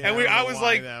 yeah. And Yeah, I I don't was know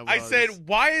like, why that I was. said,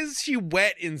 why is she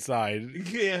wet inside?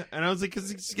 Yeah, and I was like, because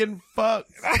he's getting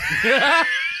fucked.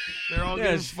 They're all Yeah,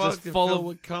 getting it's just fucked and full filled of-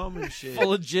 with cum and shit.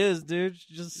 full of jizz, dude.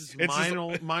 Just It's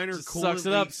just- minor just coolant sucks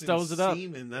it up, leaks and stows it up.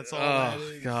 Semen. That's all Oh, that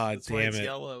is. God That's why damn it's it.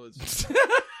 yellow. It's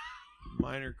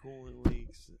minor coolant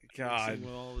leaks. God. Mixing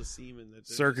with all the semen that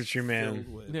they're Circuitry just man.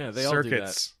 filled with. yeah, they all do that.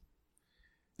 Circuits.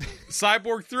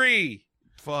 Cyborg 3.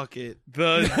 Fuck it.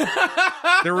 The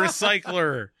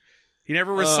recycler. He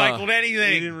never recycled He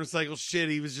anything. didn't recycle shit.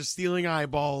 He was just stealing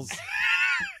eyeballs.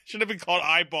 Should have been called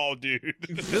Eyeball Dude.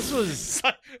 This was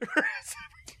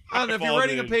I don't know if you're Eyeball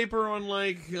writing a Dude. paper on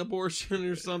like abortion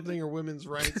or something or women's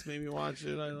rights. Maybe watch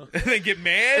it. I don't know. They get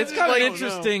mad. it's got Like, an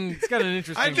interesting. It's got an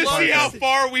interesting. to love see it. how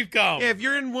far we've come. Yeah, if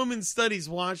you're in women's studies,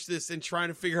 watch this and try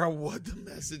to figure out what the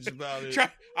message about it.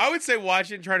 I would say watch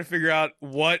it and try to figure out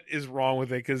what is wrong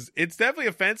with it because it's definitely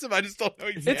offensive. I just don't know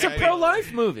exactly. It's a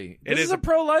pro-life movie. It This is is a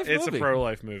pro-life movie. It's a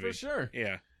pro-life movie for sure.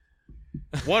 Yeah.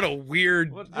 What a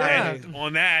weird yeah. end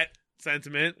on that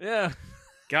sentiment. Yeah.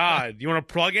 God, you want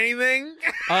to plug anything?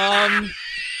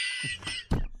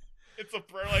 It's a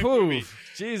pro-life movie. Whew,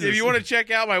 Jesus. If you want to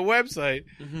check out my website,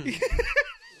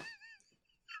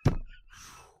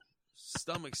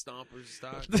 Stomach stompers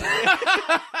stock.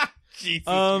 Jesus,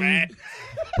 Um, man.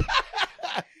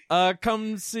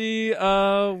 come see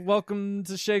Welcome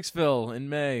to Shakespeare in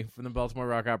May from the Baltimore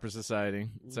Rock Opera Society.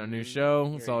 It's our new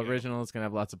show. It's all original. It's going to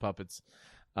have lots of puppets.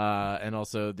 And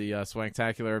also the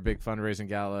Swanktacular, big fundraising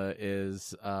gala,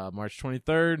 is March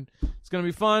 23rd. It's going to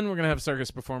be fun. We're going to have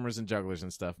circus performers and jugglers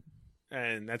and stuff.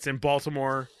 And that's in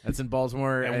Baltimore. That's in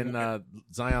Baltimore And- and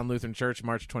Zion Lutheran Church,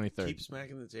 March 23rd. Keep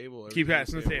smacking the table. Keep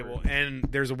passing the table. And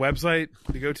there's a website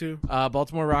to go to.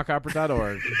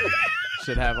 BaltimoreRockOpera.org.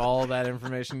 Should have all that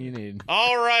information you need.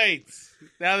 All right.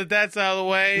 Now that that's out of the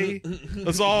way,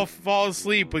 let's all fall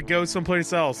asleep but go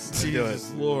sompalace else. Do it.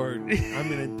 Jesus Lord, I'm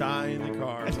gonna die in the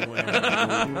car.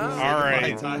 All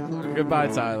right. Goodbye,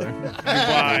 Tyler.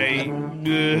 Goodbye.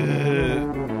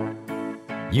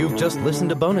 You've just listened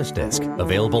to Bonus Disc,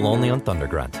 available only on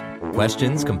Thundergrunt.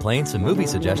 Questions, complaints, and movie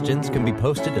suggestions can be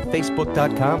posted to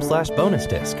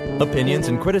facebook.com/bonusdisc. Opinions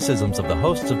and criticisms of the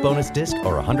hosts of Bonus Disc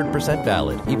are 100%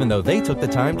 valid, even though they took the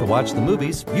time to watch the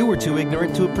movies you were too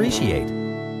ignorant to appreciate.